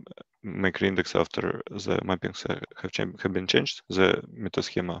to make the index after the mappings have been changed, the meta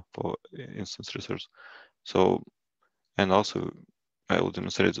schema for instance resource. So, and also I will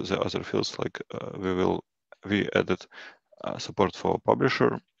demonstrate the other fields, like we added support for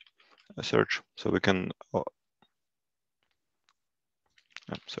publisher search, so we can.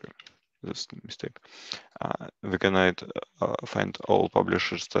 Sorry, this mistake. We can find all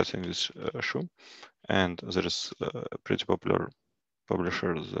publishers starting with shoe, and there is a pretty popular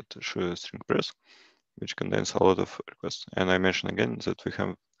publisher that shoe string press, which contains a lot of requests. And I mentioned again that we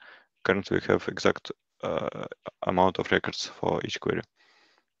currently have exact amount of records for each query.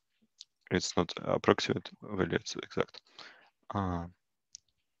 It's not approximate value, it's exact.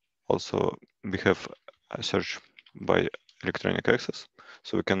 Also, we have a search by electronic access,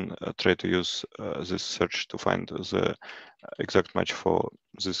 so we can try to use this search to find the exact match for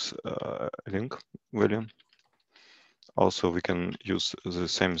this link value. Also, we can use the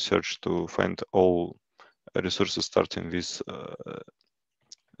same search to find all resources starting with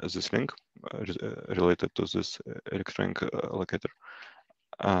this link related to this electronic locator.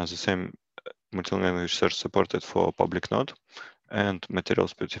 The same multi-language search supported for public node and material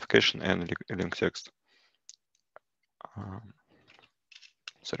specification and link text.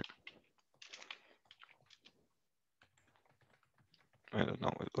 Sorry. I don't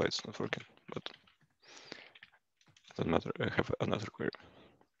know why it's not working, but it doesn't matter. I have another query.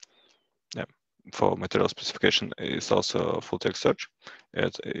 Yeah, for material specification, it's also full text search,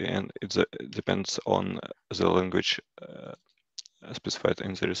 and it depends on the language specified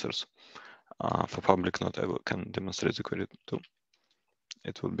in the resource. For public node, I can demonstrate the query too.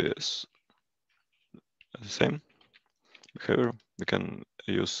 It will be the same behavior. We can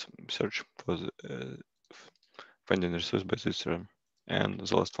use search for the, finding resource by this term. And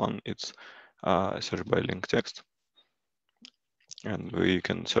the last one, it's search by link text. And we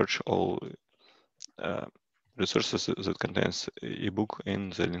can search all resources that contains ebook in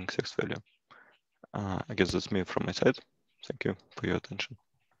the link text value. I guess that's me from my side. Thank you for your attention.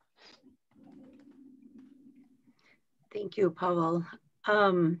 Thank you, Pavel.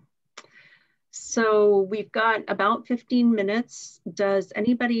 So we've got about 15 minutes. Does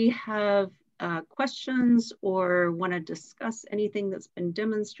anybody have questions or want to discuss anything that's been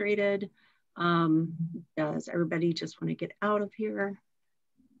demonstrated? Does everybody just want to get out of here?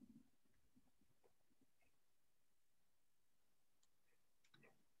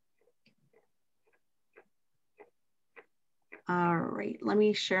 All right, let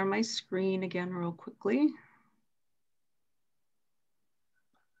me share my screen again real quickly.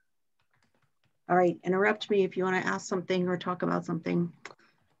 All right, interrupt me if you want to ask something or talk about something.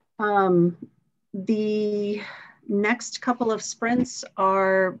 The next couple of sprints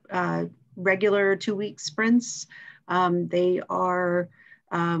are regular 2-week sprints. They are,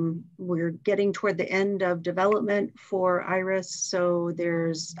 we're getting toward the end of development for Iris. So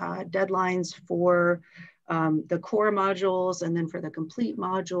there's deadlines for the core modules, and then for the complete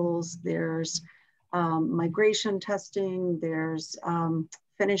modules, there's migration testing, there's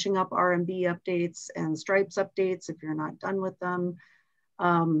finishing up RMB updates and stripes updates if you're not done with them.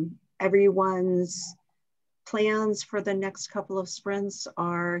 Everyone's plans for the next couple of sprints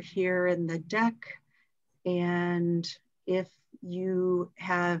are here in the deck. And if you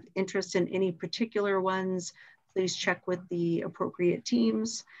have interest in any particular ones, please check with the appropriate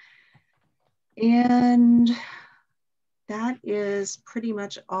teams. And that is pretty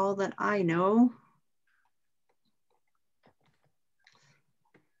much all that I know.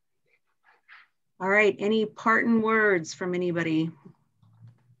 All right, any parting words from anybody?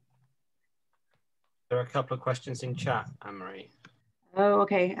 There are a couple of questions in chat, Anne-Marie. Oh,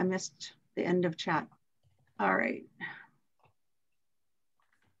 okay, I missed the end of chat. All right.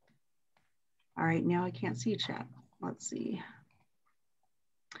 All right, now I can't see chat. Let's see.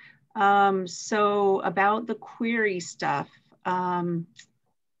 So about the query stuff,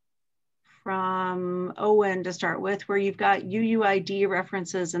 from Owen to start with, where you've got UUID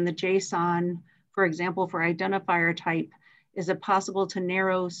references in the JSON, for example, for identifier type, is it possible to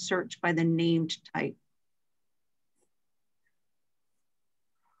narrow search by the named type?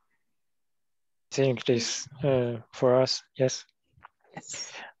 I think this for us, yes.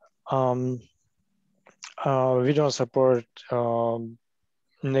 Yes. We don't support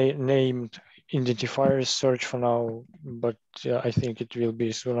named identifiers search for now, but I think it will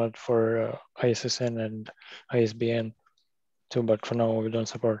be soon for ISSN and ISBN too, but for now we don't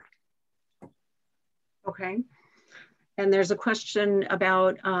support. Okay. And there's a question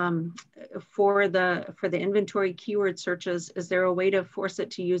about for the inventory keyword searches, is there a way to force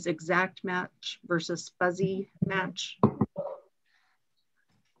it to use exact match versus fuzzy match?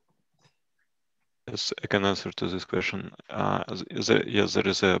 Yes, I can answer to this question. Yes, there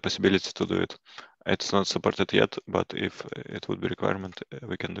is a possibility to do it. It's not supported yet, but if it would be requirement,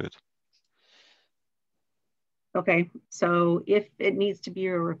 we can do it. Okay, so if it needs to be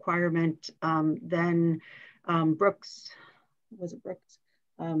a requirement, then Brooks, was it Brooks?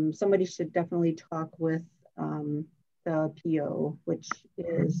 Somebody should definitely talk with the PO, which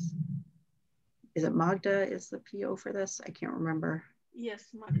is it Magda is the PO for this? I can't remember.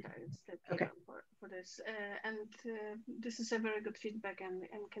 Yes, Magda is the PO okay. for this. And this is a very good feedback and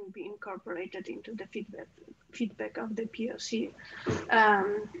can be incorporated into the feedback of the POC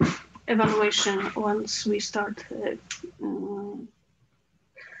evaluation once we start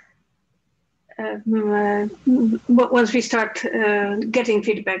once we start getting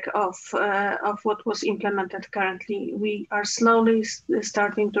feedback of what was implemented currently. We are slowly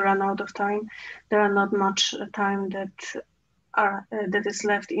starting to run out of time. There are not much time that is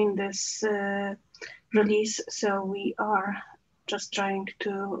left in this release, so we are just trying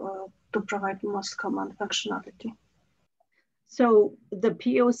to provide most common functionality. So the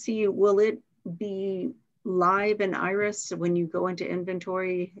POC, will it be live in Iris, when you go into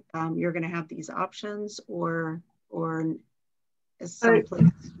inventory, you're going to have these options, or someplace?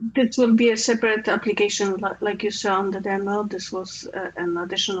 This will be a separate application, like you saw on the demo. This was an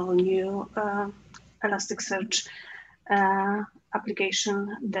additional new ElasticSearch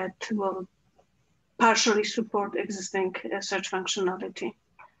application that will partially support existing search functionality.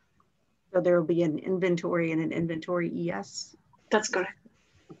 So there will be an inventory and an inventory ES? That's correct.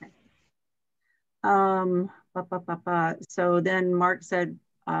 Okay. So then Mark said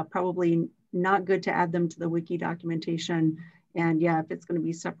probably not good to add them to the wiki documentation. And yeah, if it's going to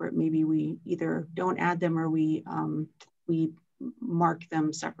be separate, maybe we either don't add them or we mark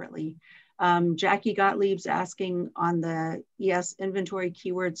them separately. Jackie Gottlieb's asking on the ES inventory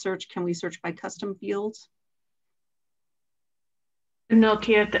keyword search, can we search by custom fields? Not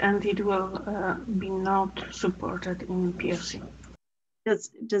yet, and it will be not supported in POC.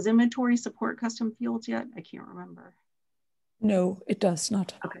 Does inventory support custom fields yet? I can't remember. No, it does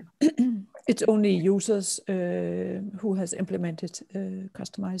not. Okay. It's only users who has implemented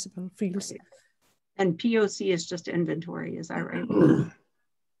customizable fields. Okay. And POC is just inventory, is that right?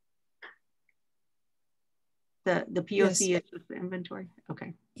 The POC yes. Is just the inventory?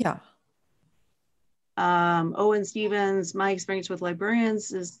 Okay. Yeah. Owen Stevens, my experience with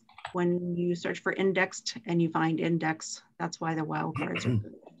librarians is when you search for indexed and you find index, that's why the wildcards are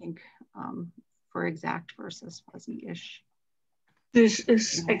good, I think, for exact versus fuzzy-ish. This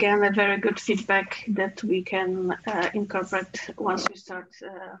is, again, a very good feedback that we can incorporate once we start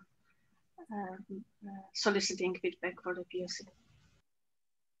soliciting feedback for the POC.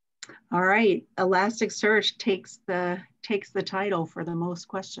 All right, ElasticSearch takes the title for the most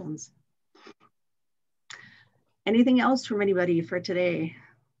questions. Anything else from anybody for today?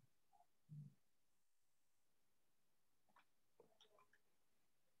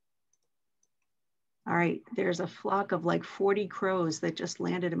 All right, there's a flock of like 40 crows that just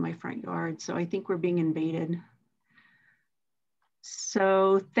landed in my front yard, so I think we're being invaded.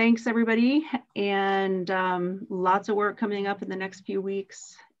 So thanks everybody, and lots of work coming up in the next few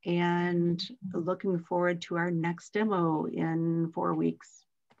weeks, and looking forward to our next demo in 4 weeks.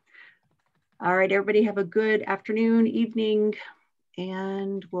 All right, everybody have a good afternoon, evening,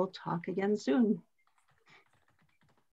 and we'll talk again soon.